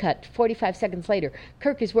 Smash cut. 45 seconds later,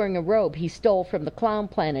 Kirk is wearing a robe he stole from the clown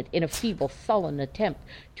planet in a feeble, sullen attempt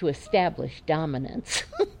to establish dominance.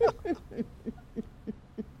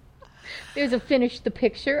 There's a finish the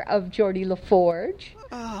picture of Geordie LaForge.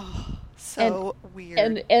 Oh, so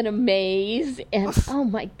weird. And a maze. And, oh,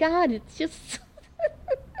 my God, it's just...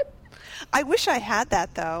 I wish I had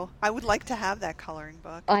that, though. I would like to have that coloring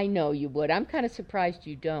book. I know you would. I'm kind of surprised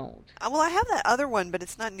you don't. Well, I have that other one, but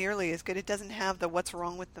it's not nearly as good. It doesn't have the what's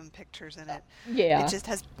wrong with them pictures in it. Yeah. It just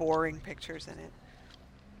has boring pictures in it.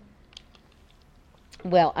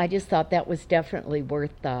 Well, I just thought that was definitely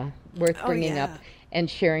worth bringing up and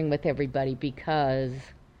sharing with everybody because...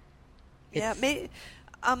 Yeah,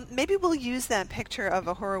 maybe we'll use that picture of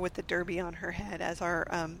Uhura with the derby on her head as our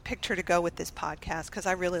picture to go with this podcast, because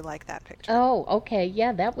I really like that picture. Oh, okay.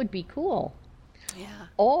 Yeah, that would be cool. Yeah.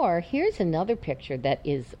 Or here's another picture that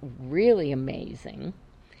is really amazing.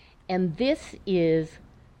 And this is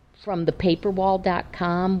from the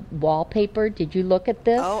paperwall.com wallpaper. Did you look at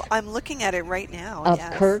this? Oh, I'm looking at it right now. Of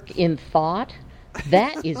yes. Kirk in thought.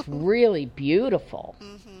 That is really beautiful.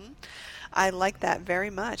 Mm-hmm. I like that very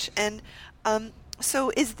much. And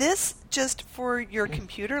so is this just for your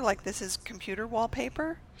computer? Like this is computer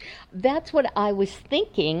wallpaper? That's what I was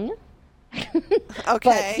thinking.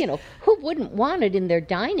 Okay. But, who wouldn't want it in their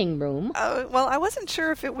dining room? Well, I wasn't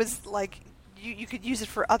sure if it was like you could use it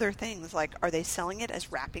for other things. Like, are they selling it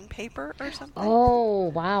as wrapping paper or something? Oh,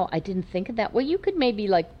 wow. I didn't think of that. Well, you could maybe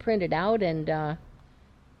like print it out and,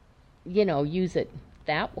 use it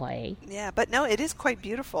that way. Yeah, but no, it is quite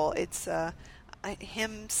beautiful. It's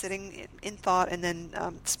him sitting in thought, and then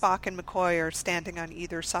Spock and McCoy are standing on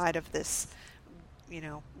either side of this,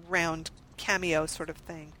 round cameo sort of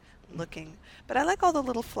thing, looking. But I like all the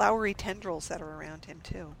little flowery tendrils that are around him,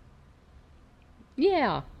 too.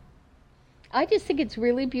 Yeah. I just think it's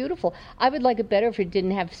really beautiful. I would like it better if it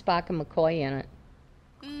didn't have Spock and McCoy in it.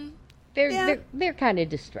 They're kind of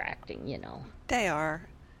distracting, They are.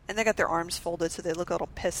 And they got their arms folded so they look a little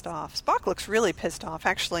pissed off. Spock looks really pissed off,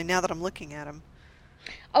 actually, now that I'm looking at him.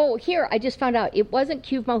 Oh, here, I just found out. It wasn't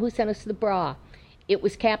Qvmo who sent us the bra. It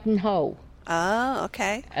was Captain Ho. Oh,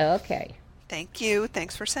 okay. Okay. Thank you.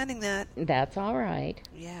 Thanks for sending that. That's all right.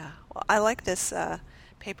 Yeah. Well, I like this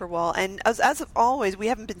paper wall. And as always, we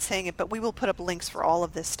haven't been saying it, but we will put up links for all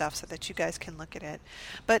of this stuff so that you guys can look at it.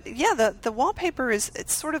 But yeah, the wallpaper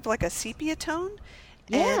it's sort of like a sepia tone.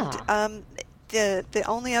 Yeah. And the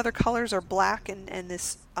only other colors are black and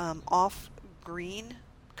this off green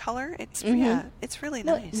color. It's it's really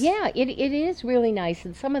nice. Well, yeah, it is really nice.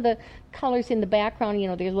 And some of the colors in the background,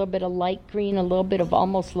 there's a little bit of light green, a little bit of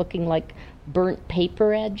almost looking like burnt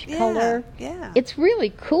paper edge color. Yeah. It's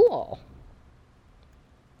really cool.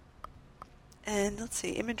 And let's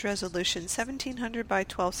see, image resolution 1700 by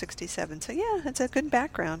 1267. So yeah, it's a good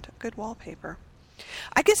background, good wallpaper.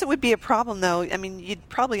 I guess it would be a problem though. I mean, you'd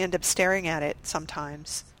probably end up staring at it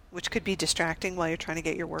sometimes, which could be distracting while you're trying to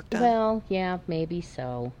get your work done. Well, yeah, maybe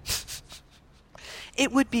so.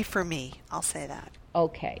 It would be for me, I'll say that.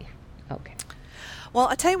 Okay. Well,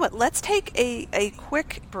 I'll tell you what, let's take a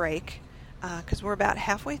quick break because we're about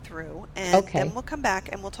halfway through, and then we'll come back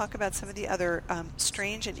and we'll talk about some of the other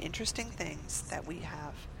strange and interesting things that we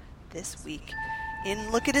have this week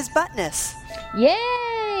in Look at His Buttness.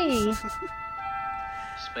 Yay!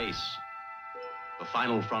 Space, the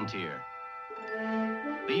final frontier.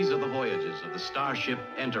 These are the voyages of the Starship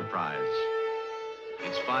Enterprise.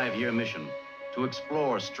 Its 5-year mission to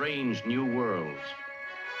explore strange new worlds,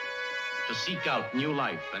 to seek out new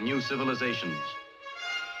life and new civilizations,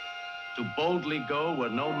 to boldly go where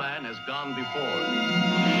no man has gone before.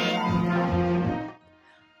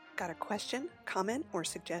 Got a question, comment, or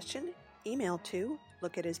suggestion? Email to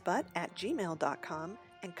lookathisbutt@gmail.com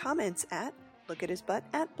and comments at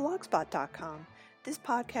lookathisbutt@blogspot.com. This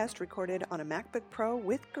podcast recorded on a MacBook Pro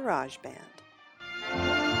with GarageBand.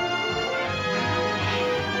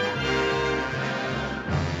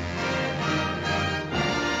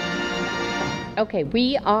 Okay,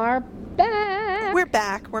 we are back.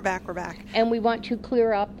 We're back. And we want to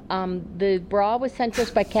clear up, the bra was sent to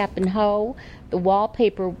us by Captain Ho. The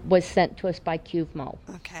wallpaper was sent to us by CubeMo.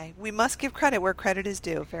 Okay, we must give credit where credit is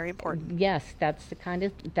due. Very important. Yes, that's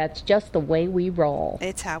just the way we roll.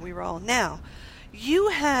 It's how we roll. Now, you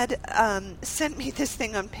had sent me this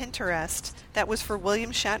thing on Pinterest that was for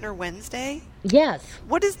William Shatner Wednesday. Yes.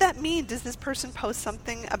 What does that mean? Does this person post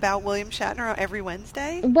something about William Shatner every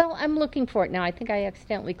Wednesday? Well, I'm looking for it now. I think I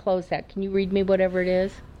accidentally closed that. Can you read me whatever it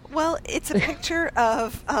is? Well, it's a picture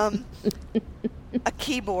of a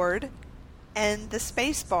keyboard, and the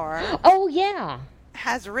space bar. Oh, yeah.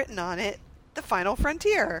 Has written on it, The Final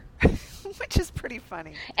Frontier, which is pretty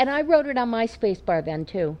funny. And I wrote it on my space bar then,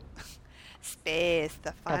 too. Space,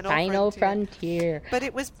 the final frontier. But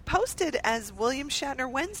it was posted as William Shatner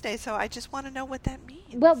Wednesday, so I just want to know what that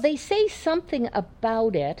means. Well, they say something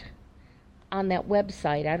about it on that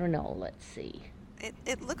website. I don't know. Let's see.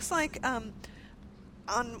 It looks like on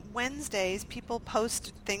Wednesdays people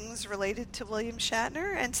post things related to William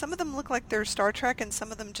Shatner, and some of them look like they're Star Trek, and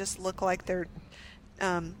some of them just look like they're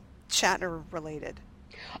Shatner related.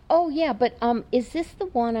 Oh, yeah, but is this the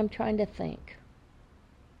one I'm trying to think?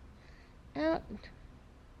 Now,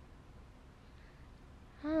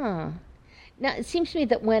 it seems to me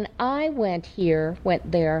that when I went there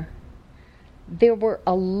were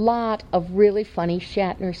a lot of really funny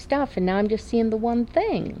Shatner stuff, and now I'm just seeing the one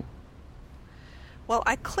thing. Well,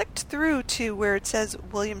 I clicked through to where it says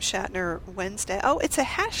William Shatner Wednesday. Oh, it's a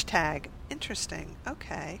hashtag. Interesting.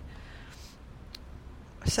 Okay.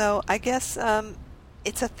 So I guess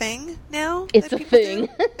it's a thing now? It's a thing.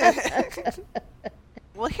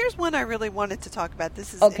 Well, here's one I really wanted to talk about.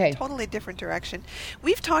 This is in a totally different direction.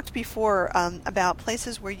 We've talked before about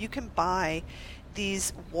places where you can buy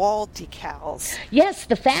these wall decals. Yes,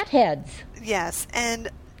 the fatheads. Yes, and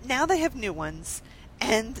now they have new ones,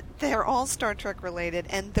 and they're all Star Trek related,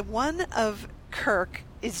 and the one of Kirk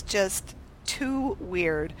is just too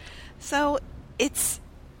weird. So it's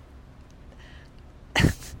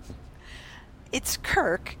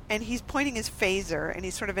Kirk, and he's pointing his phaser, and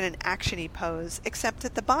he's sort of in an action-y pose, except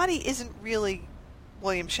that the body isn't really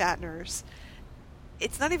William Shatner's.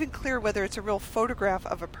 It's not even clear whether it's a real photograph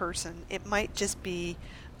of a person. It might just be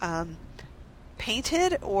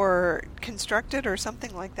painted or constructed or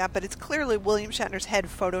something like that, but it's clearly William Shatner's head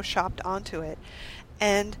photoshopped onto it.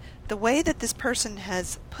 And the way that this person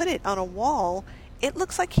has put it on a wall, it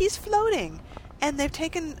looks like he's floating. And they've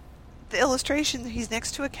taken the illustration, he's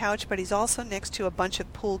next to a couch, but he's also next to a bunch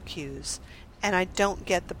of pool cues. And I don't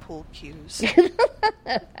get the pool cues.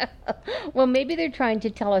 Well, maybe they're trying to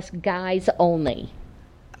tell us guys only.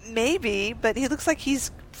 Maybe, but he looks like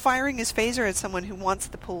he's firing his phaser at someone who wants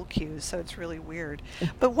the pool cues, so it's really weird.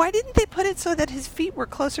 But why didn't they put it so that his feet were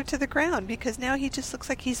closer to the ground? Because now he just looks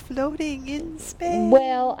like he's floating in space.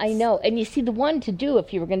 Well, I know. And you see, the one to do,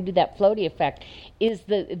 if you were going to do that floaty effect, is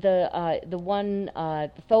the one,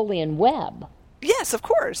 the Tholian web. Yes, of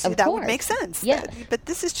course. That would make sense. Yes. But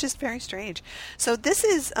this is just very strange. So this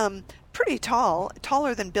is pretty tall,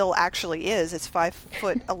 taller than Bill actually is. It's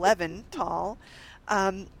 5'11" tall.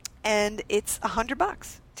 And it's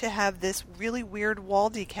 $100 to have this really weird wall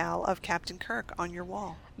decal of Captain Kirk on your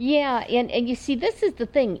wall. Yeah, and you see, this is the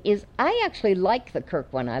thing, is I actually like the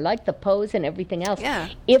Kirk one. I like the pose and everything else. Yeah.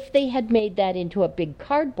 If they had made that into a big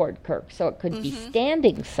cardboard Kirk so it could be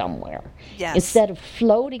standing somewhere Yes. instead of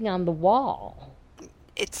floating on the wall.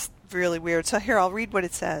 It's really weird. So here, I'll read what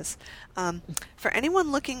it says. For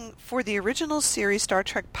anyone looking for the original series Star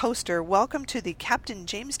Trek poster, welcome to the Captain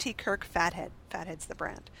James T. Kirk Fathead. Fathead's the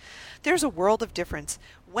brand. There's a world of difference.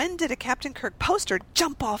 When did a Captain Kirk poster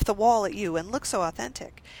jump off the wall at you and look so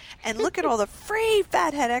authentic? And look at all the free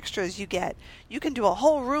Fathead extras you get. You can do a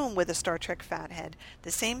whole room with a Star Trek Fathead.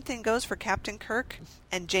 The same thing goes for Captain Kirk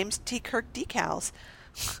and James T. Kirk decals.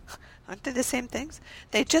 Aren't they the same things?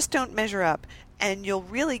 They just don't measure up. And you'll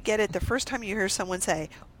really get it the first time you hear someone say,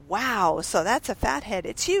 wow, so that's a fathead.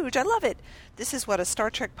 It's huge. I love it. This is what a Star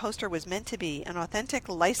Trek poster was meant to be, an authentic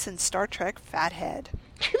licensed Star Trek fathead.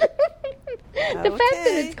 The fact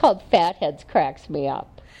that it's called Fatheads cracks me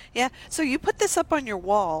up. Yeah, so you put this up on your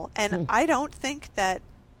wall, and I don't think that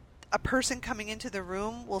a person coming into the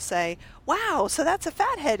room will say, wow, so that's a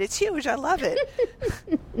fathead. It's huge. I love it.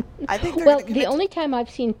 I think they're Well, the only time I've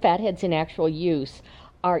seen fatheads in actual use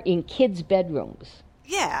are in kids' bedrooms.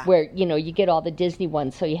 Yeah. Where, you get all the Disney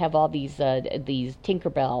ones, so you have all these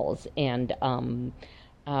Tinkerbells and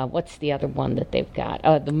what's the other one that they've got?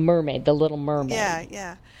 The Mermaid, the Little Mermaid.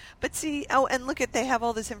 Yeah. But see, and look they have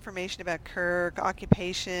all this information about Kirk,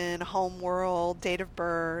 occupation, home world, date of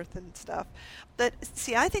birth, and stuff. But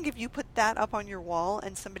see, I think if you put that up on your wall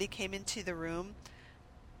and somebody came into the room,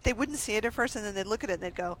 they wouldn't see it at first, and then they'd look at it and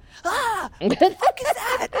they'd go, ah, what the fuck is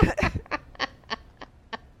that?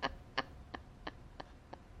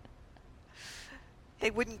 They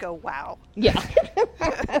wouldn't go, wow. Yeah.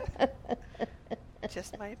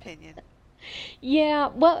 Just my opinion. Yeah,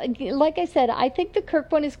 well, like I said, I think the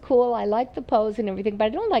Kirk one is cool. I like the pose and everything, but I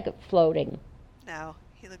don't like it floating. No,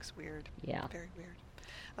 he looks weird. Yeah. Very weird.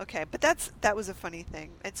 Okay, but that was a funny thing.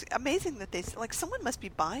 It's amazing that someone must be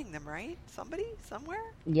buying them, right? Somebody, somewhere?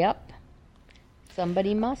 Yep.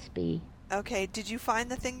 Somebody must be. Okay, did you find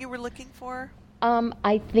the thing you were looking for?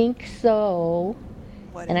 I think so.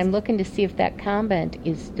 What and is I'm it? looking to see if that comment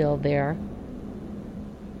is still there.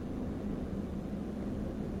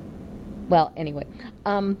 Well, anyway,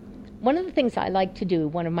 one of the things I like to do,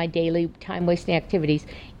 one of my daily time-wasting activities,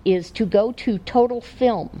 is to go to Total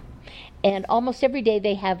Film. And almost every day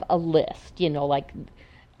they have a list, like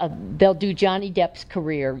they'll do Johnny Depp's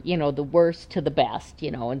career, the worst to the best,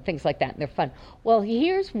 and things like that, and they're fun. Well,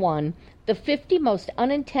 here's one, the 50 most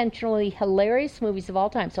unintentionally hilarious movies of all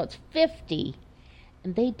time. So it's 50,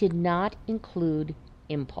 and they did not include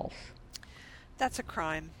Impulse. That's a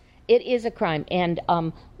crime. It is a crime, and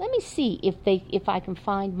let me see if I can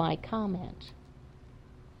find my comment.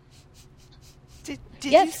 Did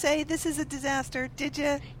Yes. you say this is a disaster? Did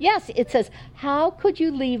you? Yes, it says, how could you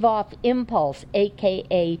leave off Impulse,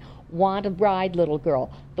 a.k.a. Want to Ride Little Girl,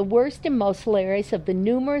 the worst and most hilarious of the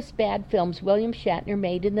numerous bad films William Shatner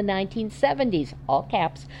made in the 1970s, all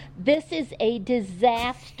caps. This is a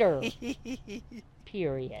disaster,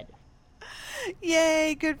 period.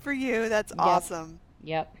 Yay, good for you. That's awesome.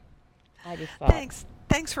 Yep. I just thought.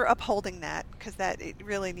 Thanks for upholding that, because it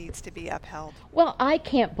really needs to be upheld. Well, I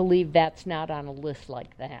can't believe that's not on a list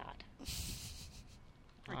like that.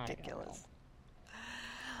 Ridiculous.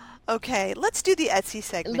 Okay, let's do the Etsy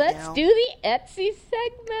segment now. Let's do the Etsy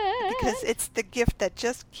segment. Because it's the gift that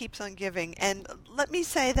just keeps on giving. And let me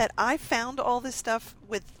say that I found all this stuff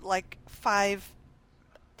with less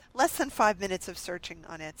than 5 minutes of searching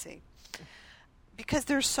on Etsy. Because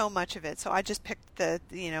there's so much of it. So I just picked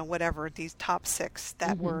these top 6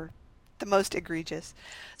 that were the most egregious.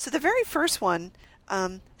 So the very first one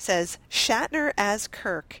says Shatner as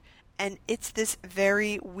Kirk. And it's this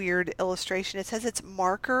very weird illustration. It says it's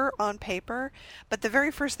marker on paper, but the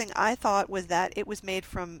very first thing I thought was that it was made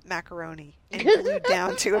from macaroni and glued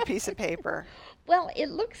down to a piece of paper. Well, it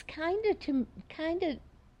looks kind of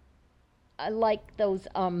like those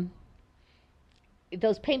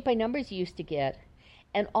paint by numbers you used to get.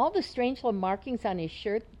 And all the strange little markings on his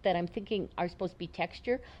shirt that I'm thinking are supposed to be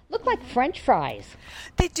texture look like French fries.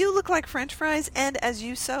 They do look like French fries, and as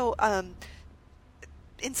you so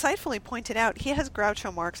insightfully pointed out, he has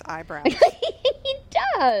Groucho Marx eyebrows. He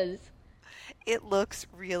does. It looks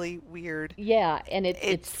really weird. Yeah, and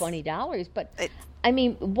it's $20. But, I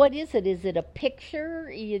mean, what is it? Is it a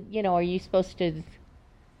picture? You know, are you supposed to...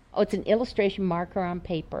 Oh, it's an illustration marker on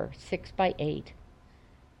paper, 6x8.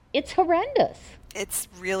 It's horrendous. It's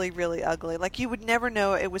really, really ugly. Like, you would never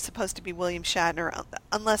know it was supposed to be William Shatner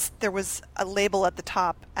unless there was a label at the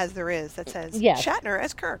top, as there is, that says Shatner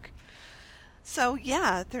as Kirk. So,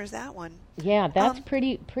 yeah, there's that one. Yeah, that's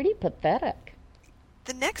pretty pathetic.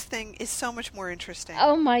 The next thing is so much more interesting.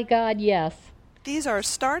 Oh, my God, yes. These are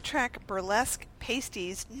Star Trek burlesque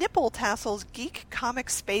pasties, nipple tassels, geek comic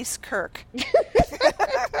space Kirk.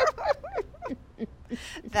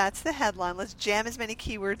 That's the headline. Let's jam as many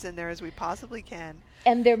keywords in there as we possibly can.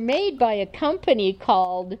 And they're made by a company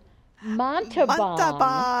called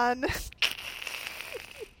Montalban.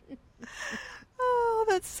 Oh,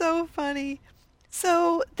 that's so funny.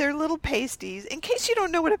 So they're little pasties. In case you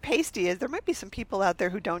don't know what a pasty is, there might be some people out there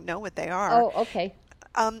who don't know what they are. Oh, okay.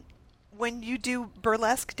 When you do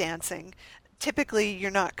burlesque dancing, typically you're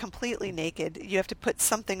not completely naked. You have to put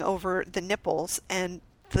something over the nipples, and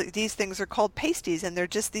these things are called pasties, and they're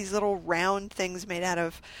just these little round things made out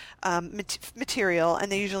of material,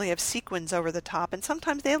 and they usually have sequins over the top, and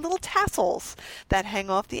sometimes they have little tassels that hang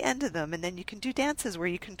off the end of them, and then you can do dances where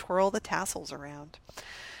you can twirl the tassels around.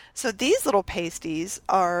 So these little pasties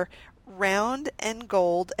are round and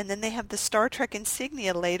gold, and then they have the Star Trek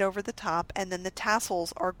insignia laid over the top, and then the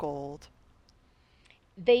tassels are gold.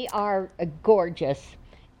 They are gorgeous,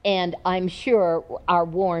 and I'm sure are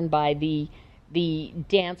worn by the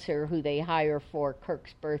dancer who they hire for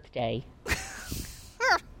Kirk's birthday.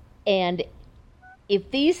 And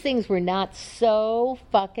if these things were not so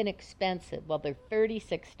fucking expensive, well, they're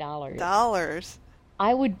 $36.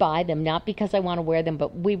 I would buy them, not because I want to wear them,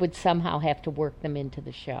 but we would somehow have to work them into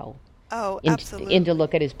the show. Oh, absolutely. Into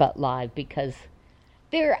Look at His Butt Live, because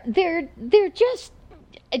they're just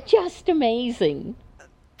amazing.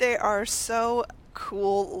 They are so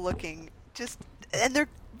cool looking. And they're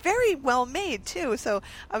very well made too. So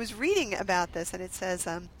I was reading about this, and it says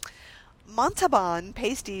Montalban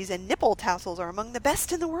pasties and nipple tassels are among the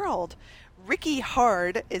best in the world. Ricky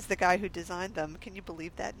Hard is the guy who designed them. Can you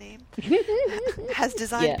believe that name? Has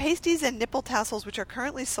designed pasties and nipple tassels, which are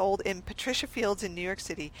currently sold in Patricia Fields in New York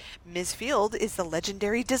City. Ms. Field is the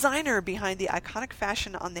legendary designer behind the iconic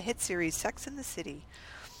fashion on the hit series Sex and the City.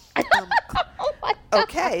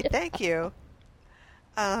 Okay, thank you.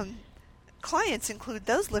 Clients include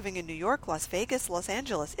those living in New York, Las Vegas, Los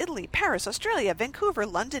Angeles, Italy, Paris, Australia, Vancouver,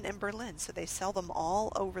 London, and Berlin. So they sell them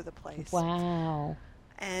all over the place. Wow.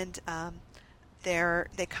 And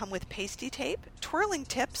they come with pasty tape, twirling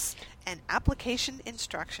tips, and application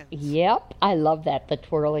instructions. Yep, I love that, the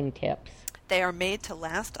twirling tips. They are made to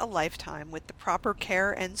last a lifetime with the proper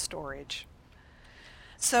care and storage.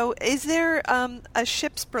 So is there a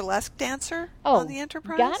ship's burlesque dancer on the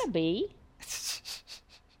Enterprise? Gotta be.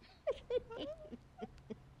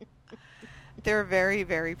 They're very,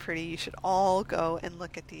 very pretty. You should all go and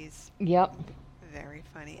look at these. Yep. Very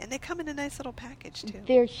funny. And they come in a nice little package, too.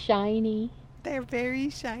 They're shiny. They're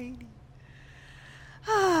very shiny.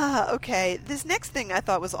 Okay. This next thing I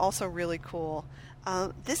thought was also really cool.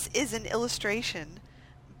 This is an illustration,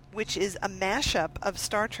 which is a mashup of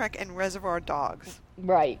Star Trek and Reservoir Dogs.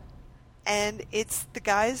 Right. And it's the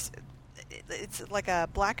guys... It's like a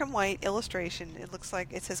black and white illustration. It looks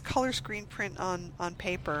like it says color screen print on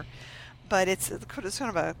paper, but it's kind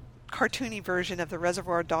of a cartoony version of the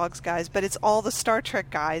Reservoir Dogs guys, but it's all the Star Trek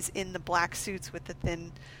guys in the black suits with the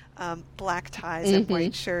thin black ties and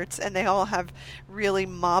white shirts, and they all have really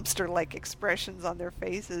mobster-like expressions on their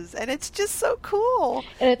faces, and it's just so cool.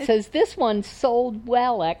 And it says, this one sold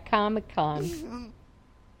well at Comic-Con.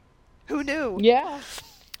 Who knew? Yeah.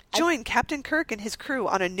 Join Captain Kirk and his crew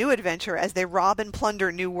on a new adventure as they rob and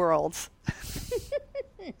plunder new worlds.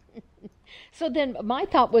 So then my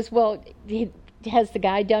thought was, well, has the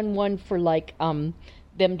guy done one for, like, them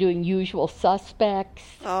doing Usual Suspects?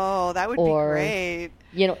 Oh, that would be great.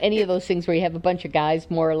 You know, any of those things where you have a bunch of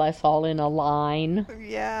guys more or less all in a line.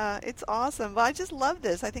 Yeah, it's awesome. Well, I just love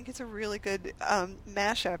this. I think it's a really good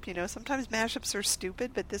mashup. You know, sometimes mashups are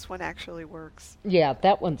stupid, but this one actually works. Yeah,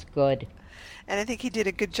 that one's good. And I think he did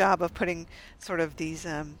a good job of putting sort of these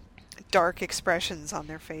dark expressions on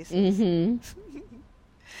their faces. Mm-hmm.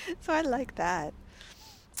 So I like that.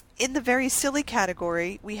 In the very silly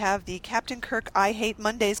category, we have the Captain Kirk I Hate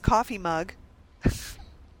Mondays coffee mug.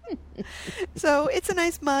 So it's a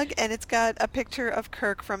nice mug, and it's got a picture of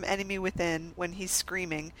Kirk from Enemy Within when he's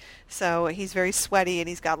screaming. So he's very sweaty, and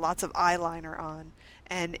he's got lots of eyeliner on.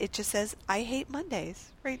 and it just says, I hate Mondays,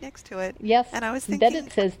 right next to it. Yes. And I was thinking... Then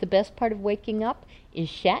it says, the best part of waking up is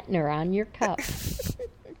Shatner on your cup.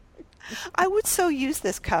 I would so use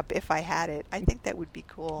this cup if I had it. I think that would be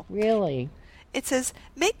cool. Really? It says,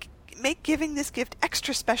 make giving this gift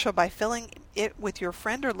extra special by filling it with your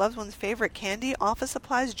friend or loved one's favorite candy, office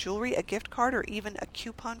supplies, jewelry, a gift card, or even a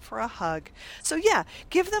coupon for a hug. So yeah,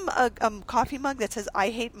 give them a coffee mug that says, I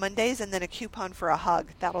hate Mondays, and then a coupon for a hug.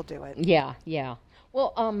 That'll do it. Yeah, yeah.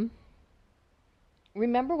 Well,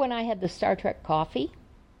 remember when I had the Star Trek coffee?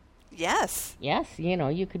 Yes. Yes,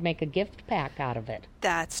 you could make a gift pack out of it.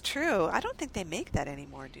 That's true. I don't think they make that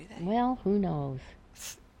anymore, do they? Well, who knows?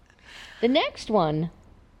 The next one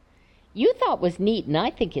you thought was neat and I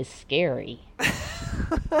think is scary.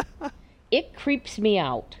 It creeps me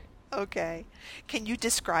out. Okay. Can you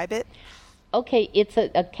describe it? Okay, it's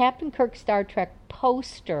a Captain Kirk Star Trek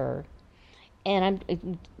poster. And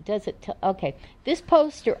okay. This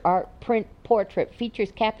poster art print portrait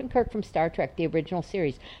features Captain Kirk from Star Trek, the original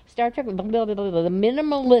series. Star Trek, the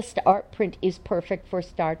minimalist art print is perfect for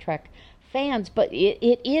Star Trek fans, but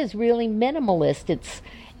it is really minimalist.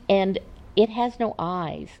 And it has no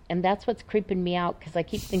eyes, and that's what's creeping me out, because I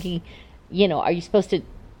keep thinking, are you supposed to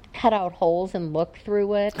cut out holes and look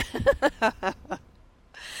through it?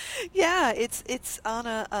 Yeah, it's on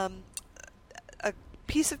a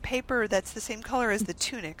piece of paper that's the same color as the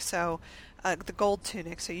tunic, so the gold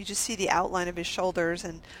tunic. So you just see the outline of his shoulders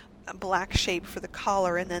and a black shape for the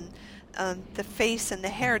collar, and then the face and the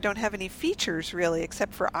hair don't have any features really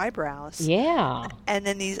except for eyebrows. Yeah. And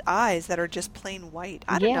then these eyes that are just plain white.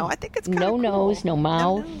 I don't know. I think it's kind of cool. No nose, no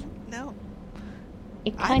mouth. No.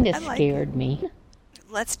 It kind of scared me.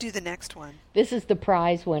 Let's do the next one. This is the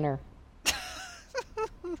prize winner.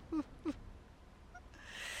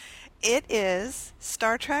 It is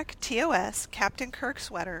Star Trek TOS Captain Kirk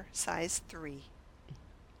sweater, size 3.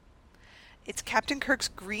 It's Captain Kirk's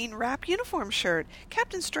green wrap uniform shirt,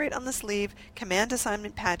 Captain Straight on the sleeve, command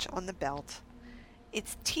assignment patch on the belt.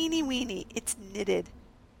 It's teeny weeny. It's knitted.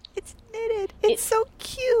 It's so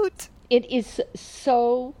cute. It is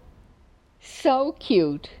so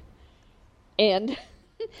cute. And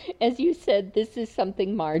as you said, this is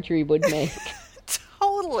something Marjorie would make.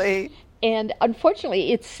 Totally. And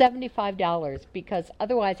unfortunately, it's $75 because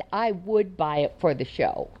otherwise I would buy it for the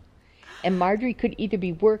show. And Marjorie could either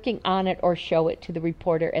be working on it or show it to the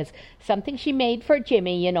reporter as something she made for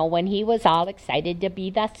Jimmy, when he was all excited to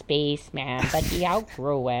be the spaceman, but he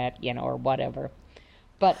outgrew it, or whatever.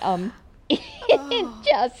 But it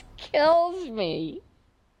just kills me.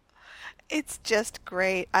 It's just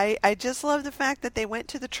great. I just love the fact that they went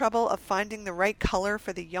to the trouble of finding the right color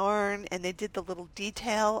for the yarn, and they did the little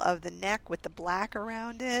detail of the neck with the black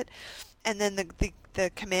around it, and then the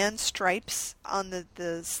command stripes on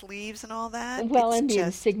the sleeves and all that. Well, and the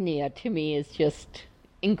insignia to me is just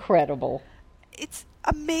incredible. It's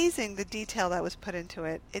amazing the detail that was put into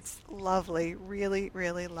it. It's lovely, really,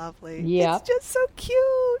 really lovely. Yeah. It's just so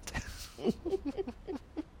cute.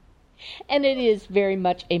 And it is very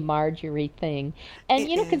much a Marjorie thing. And,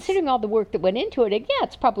 considering all the work that went into it,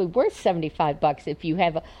 it's probably worth $75 if you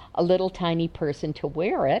have a little tiny person to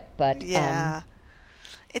wear it. But yeah.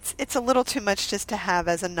 It's a little too much just to have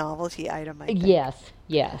as a novelty item, I think.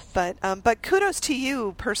 Yes. But kudos to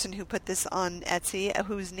you, person who put this on Etsy,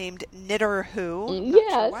 who's named Knitter Who. I'm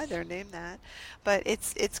yes. not sure why they're named that. But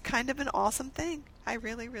it's kind of an awesome thing. I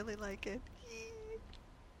really, really like it.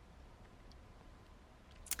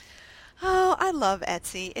 Oh, I love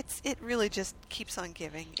Etsy. It really just keeps on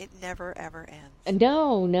giving. It never, ever ends.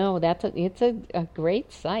 No, it's a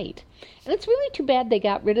great site. And it's really too bad they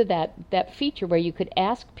got rid of that feature where you could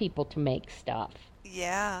ask people to make stuff.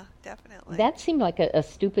 Yeah, definitely. That seemed like a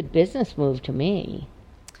stupid business move to me.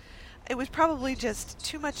 It was probably just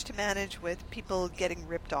too much to manage with people getting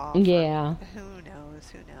ripped off. Yeah. Who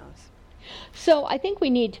knows? So I think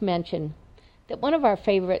we need to mention that one of our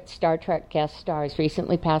favorite Star Trek guest stars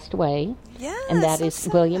recently passed away. Yes, and that is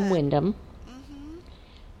sad. William Wyndham. Mm-hmm.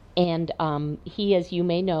 And he, as you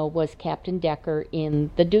may know, was Captain Decker in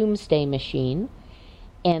The Doomsday Machine.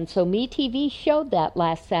 And so MeTV showed that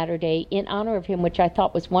last Saturday in honor of him, which I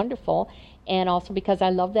thought was wonderful, and also because I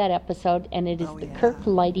love that episode, and it is the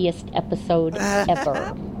Kirk-lightiest episode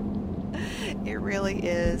ever. It really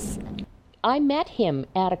is. I met him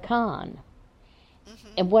at a con.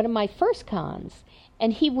 And one of my first cons,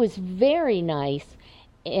 and he was very nice,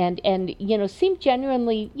 and seemed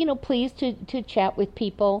genuinely pleased to chat with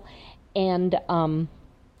people, and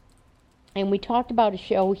we talked about a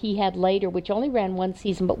show he had later, which only ran one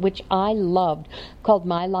season, but which I loved, called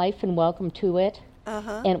My Life and Welcome to It,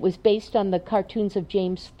 and it was based on the cartoons of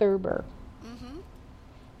James Thurber.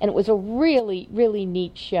 And it was a really, really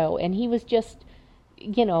neat show. And he was just,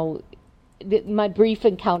 my brief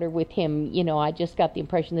encounter with him, I just got the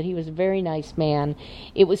impression that he was a very nice man.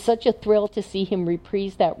 It was such a thrill to see him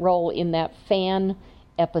reprise that role in that fan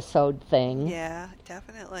episode thing. Yeah,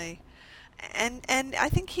 definitely. And I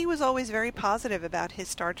think he was always very positive about his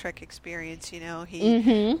Star Trek experience. He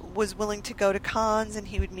was willing to go to cons and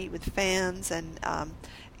he would meet with fans, and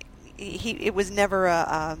it was never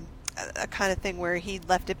a kind of thing where he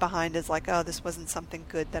left it behind as like, oh, this wasn't something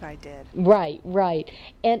good that I did. Right.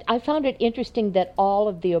 And I found it interesting that all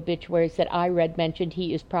of the obituaries that I read mentioned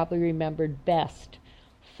he is probably remembered best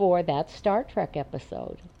for that Star Trek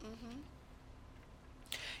episode.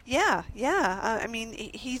 Yeah. I mean,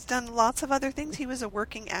 he's done lots of other things. He was a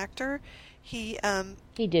working actor. He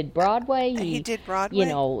did Broadway. He did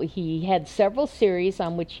Broadway. He had several series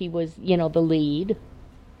on which he was, the lead.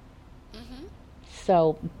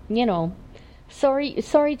 So,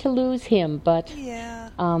 sorry to lose him, but yeah.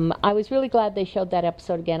 I was really glad they showed that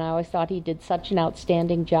episode again. I always thought he did such an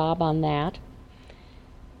outstanding job on that.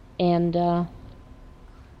 And so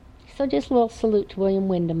just a little salute to William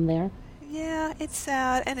Wyndham there. Yeah, it's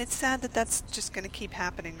sad, and it's sad that that's just going to keep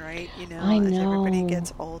happening, right? I know. As everybody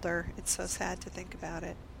gets older. It's so sad to think about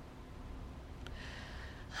it.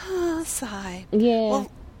 Sigh. Yeah.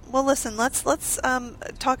 Well, listen, let's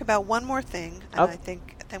talk about one more thing, and Okay. I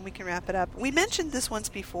think then we can wrap it up. We mentioned this once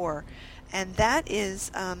before, and that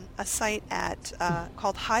is a site at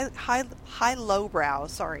called High Lowbrow.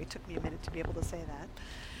 Sorry, it took me a minute to be able to say that.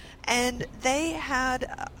 And they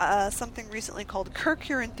had something recently called Kirk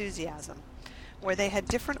Your Enthusiasm, where they had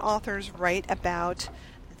different authors write about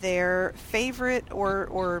their favorite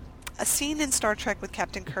or a scene in Star Trek with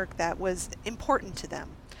Captain Kirk that was important to them.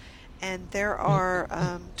 And there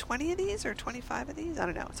are 20 of these or 25 of these. I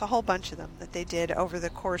don't know. It's a whole bunch of them that they did over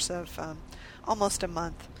the course of almost a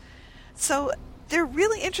month. So they're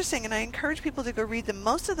really interesting, and I encourage people to go read them.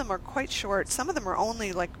 Most of them are quite short. Some of them are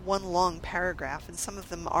only like one long paragraph, and some of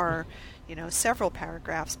them are, several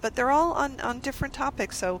paragraphs. But they're all on different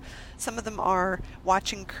topics. So some of them are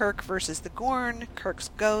watching Kirk versus the Gorn, Kirk's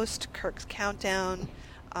Ghost, Kirk's Countdown,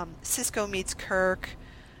 Sisko Meets Kirk,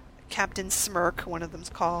 Captain Smirk, one of them's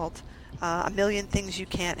called, A Million Things You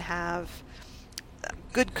Can't Have,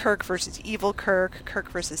 Good Kirk versus Evil Kirk, Kirk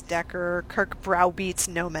versus Decker, Kirk browbeats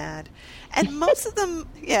Nomad. And most of them,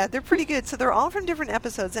 yeah, they're pretty good. So they're all from different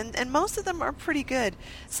episodes, and most of them are pretty good.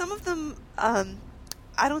 Some of them,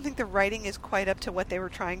 I don't think the writing is quite up to what they were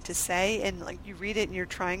trying to say, and like you read it and you're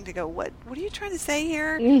trying to go, what are you trying to say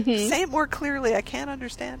here? Say it more clearly. I can't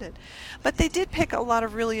understand it. But they did pick a lot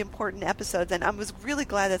of really important episodes, and I was really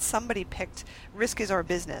glad that somebody picked Risk Is Our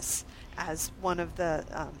Business as one of the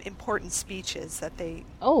important speeches that they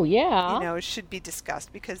should be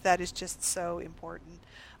discussed, because that is just so important.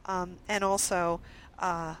 And also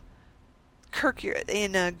Kirk,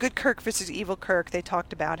 in Good Kirk versus Evil Kirk, they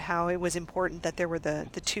talked about how it was important that there were the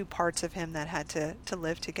two parts of him that had to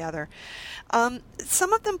live together.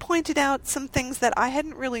 Some of them pointed out some things that I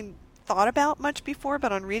hadn't really thought about much before,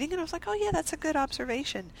 but on reading it I was like, oh yeah, that's a good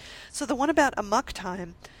observation. So the one about Amok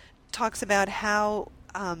Time talks about how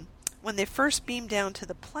when they first beam down to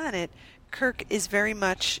the planet, Kirk is very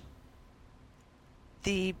much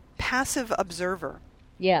the passive observer.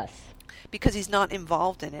 Yes. Because he's not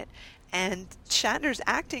involved in it. And Shatner's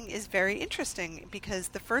acting is very interesting, because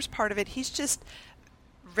the first part of it, he's just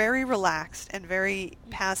very relaxed and very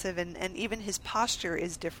passive, and even his posture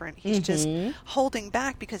is different. He's just holding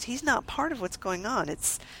back because he's not part of what's going on.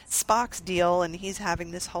 It's Spock's deal, and he's having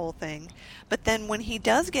this whole thing. But then when he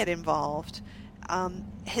does get involved,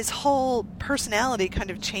 his whole personality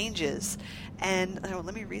kind of changes. And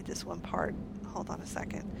let me read this one part. Hold on a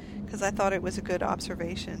second, because I thought it was a good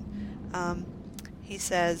observation. He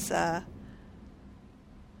says,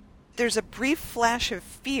 there's a brief flash of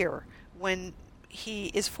fear when he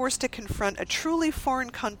is forced to confront a truly foreign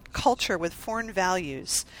culture with foreign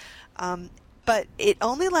values. But it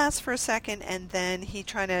only lasts for a second, and then he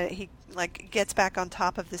gets back on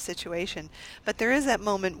top of the situation. But there is that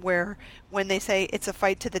moment where when they say it's a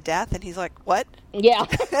fight to the death, and he's like, what? Yeah.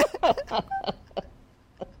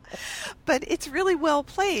 But it's really well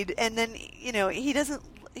played, and then he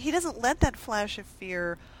doesn't let that flash of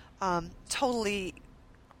fear totally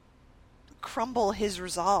crumble his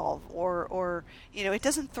resolve, or it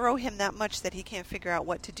doesn't throw him that much that he can't figure out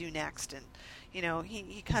what to do next. And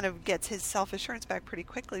he kind of gets his self-assurance back pretty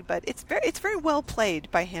quickly, but it's very well played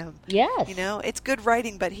by him. Yes. It's good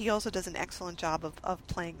writing, but he also does an excellent job of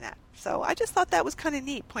playing that. So I just thought that was kind of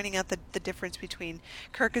neat, pointing out the difference between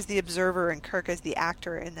Kirk as the observer and Kirk as the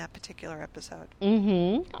actor in that particular episode.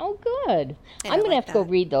 Mm-hmm. Oh, good. Yeah, I'm going to like have to go that.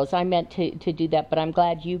 read those. I meant to do that, but I'm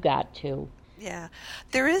glad you got to. Yeah,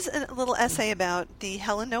 there is a little essay about the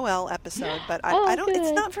Helen Noel episode, but Oh, I don't. It's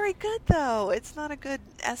good. not very good though. It's not a good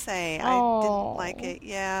essay. I Oh. didn't like it.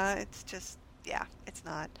 Yeah, it's just it's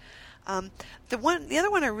not. The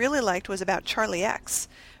other one I really liked was about Charlie X,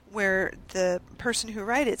 where the person who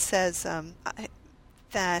wrote it says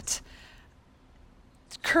that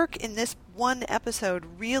Kirk in this one episode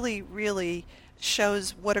really, really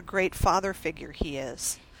shows what a great father figure he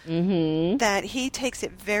is. Mm-hmm. That he takes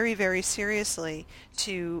it very, very seriously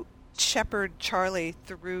to shepherd Charlie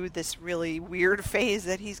through this really weird phase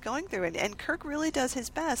that he's going through. And Kirk really does his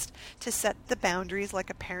best to set the boundaries like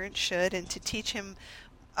a parent should and to teach him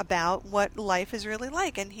about what life is really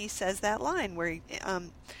like. And he says that line where he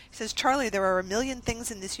says, Charlie, there are a million things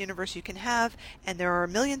in this universe you can have, and there are a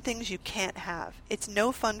million things you can't have. It's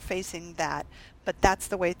no fun facing that, but that's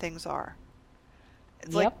the way things are.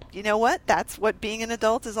 It's Yep. like, you know what? That's what being an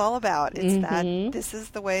adult is all about. It's Mhm. that this is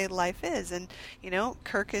the way life is. And,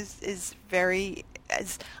 Kirk is very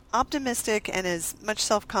as optimistic and as much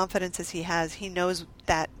self-confidence as he has. He knows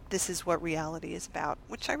that this is what reality is about,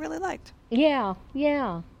 which I really liked. Yeah.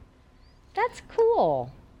 That's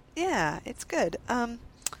cool. Yeah, it's good.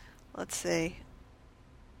 Let's see.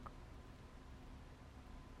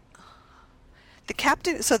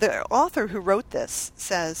 The author who wrote this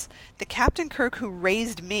says, the Captain Kirk who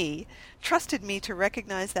raised me trusted me to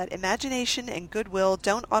recognize that imagination and goodwill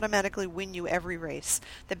don't automatically win you every race.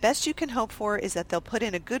 The best you can hope for is that they'll put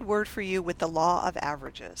in a good word for you with the law of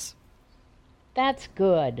averages. That's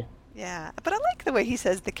good. Yeah, but I like the way he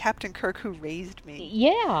says, the Captain Kirk who raised me.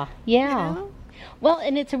 Yeah. You know? Well,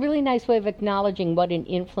 and it's a really nice way of acknowledging what an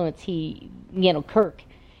influence Kirk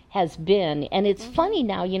has been. And it's funny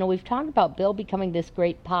now, we've talked about Bill becoming this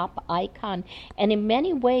great pop icon, and in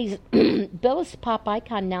many ways, Bill's pop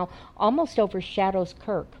icon now almost overshadows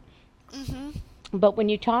Kirk. Mm-hmm. But when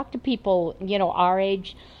you talk to people, our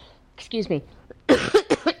age,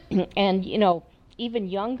 and, even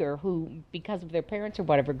younger who, because of their parents or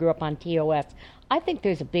whatever, grew up on TOS, I think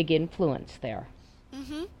there's a big influence there.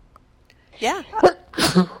 Mm-hmm. Yeah.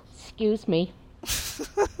 Excuse me.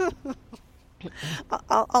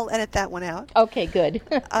 I'll edit that one out. Okay, good.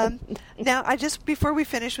 Now, before we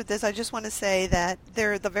finish with this, I just want to say that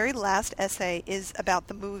the very last essay is about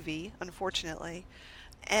the movie, unfortunately.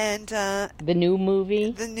 And The new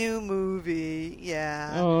movie? the new movie,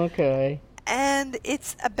 yeah. Oh, okay. And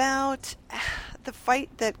it's about the fight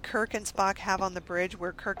that Kirk and Spock have on the bridge,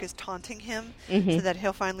 where Kirk is taunting him so that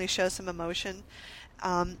he'll finally show some emotion.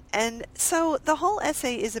 And so the whole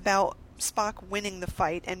essay is about Spock winning the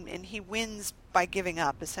fight, and he wins by giving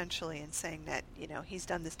up, essentially, and saying that, he's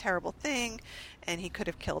done this terrible thing, and he could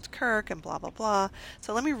have killed Kirk, and blah, blah, blah.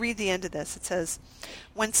 So let me read the end of this. It says,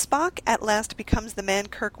 when Spock at last becomes the man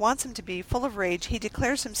Kirk wants him to be, full of rage, he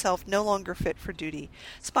declares himself no longer fit for duty.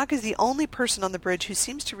 Spock is the only person on the bridge who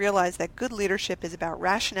seems to realize that good leadership is about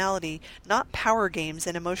rationality, not power games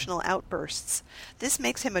and emotional outbursts. This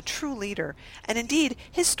makes him a true leader, and indeed,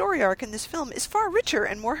 his story arc in this film is far richer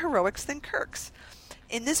and more heroic than Kirk's.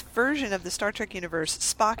 In this version of the Star Trek universe,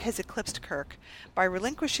 Spock has eclipsed Kirk. By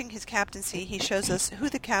relinquishing his captaincy, he shows us who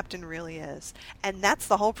the captain really is. And that's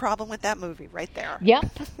the whole problem with that movie right there.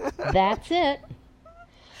 Yep, that's it.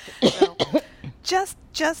 So,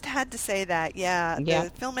 just had to say that, yeah. Yeah. The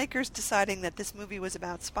filmmakers deciding that this movie was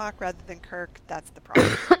about Spock rather than Kirk, that's the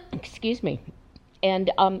problem. Excuse me.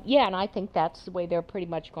 And, and I think that's the way they're pretty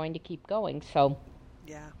much going to keep going. So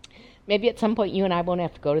Yeah. maybe at some point you and I won't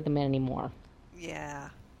have to go to them anymore. Yeah.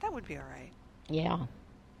 That would be all right. Yeah.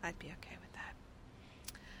 I'd be okay with that.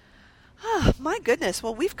 Oh, my goodness.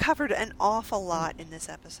 Well, we've covered an awful lot in this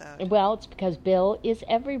episode. Well, it's because Bill is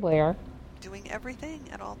everywhere. Doing everything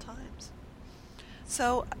at all times.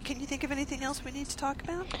 So, can you think of anything else we need to talk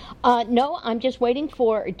about? No, I'm just waiting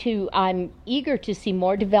I'm eager to see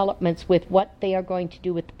more developments with what they are going to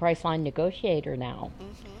do with the Priceline Negotiator now.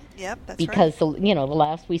 Mm-hmm. Yep, that's Because, right. the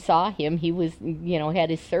last we saw him, he was,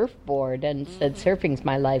 had his surfboard and said, surfing's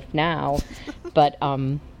my life now. But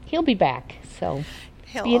he'll be back, so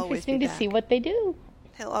He'll be always interesting be to see back. what they do.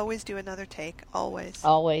 He'll always do another take. Always.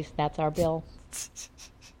 Always, that's our Bill.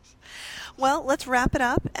 Well, let's wrap it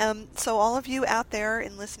up. So all of you out there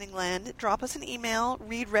in listening land, drop us an email.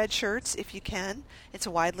 Read Red Shirts if you can. It's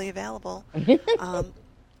widely available.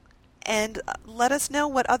 And let us know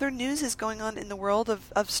what other news is going on in the world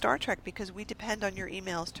of Star Trek, because we depend on your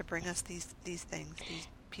emails to bring us these things, these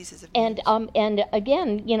pieces of news. And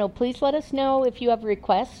again, please let us know if you have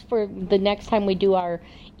requests for the next time we do our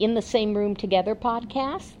In the Same Room Together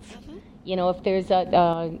podcasts. If there's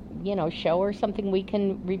a show or something we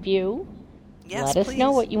can review. Yes, let us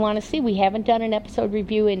know what you want to see. We haven't done an episode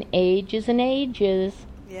review in ages and ages.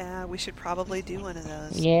 Yeah, we should probably do one of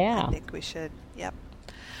those. Yeah. I think we should. Yep.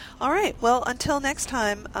 All right. Well, until next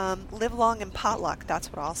time, live long and potluck.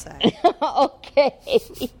 That's what I'll say.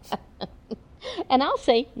 Okay. And I'll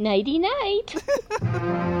say nighty-night.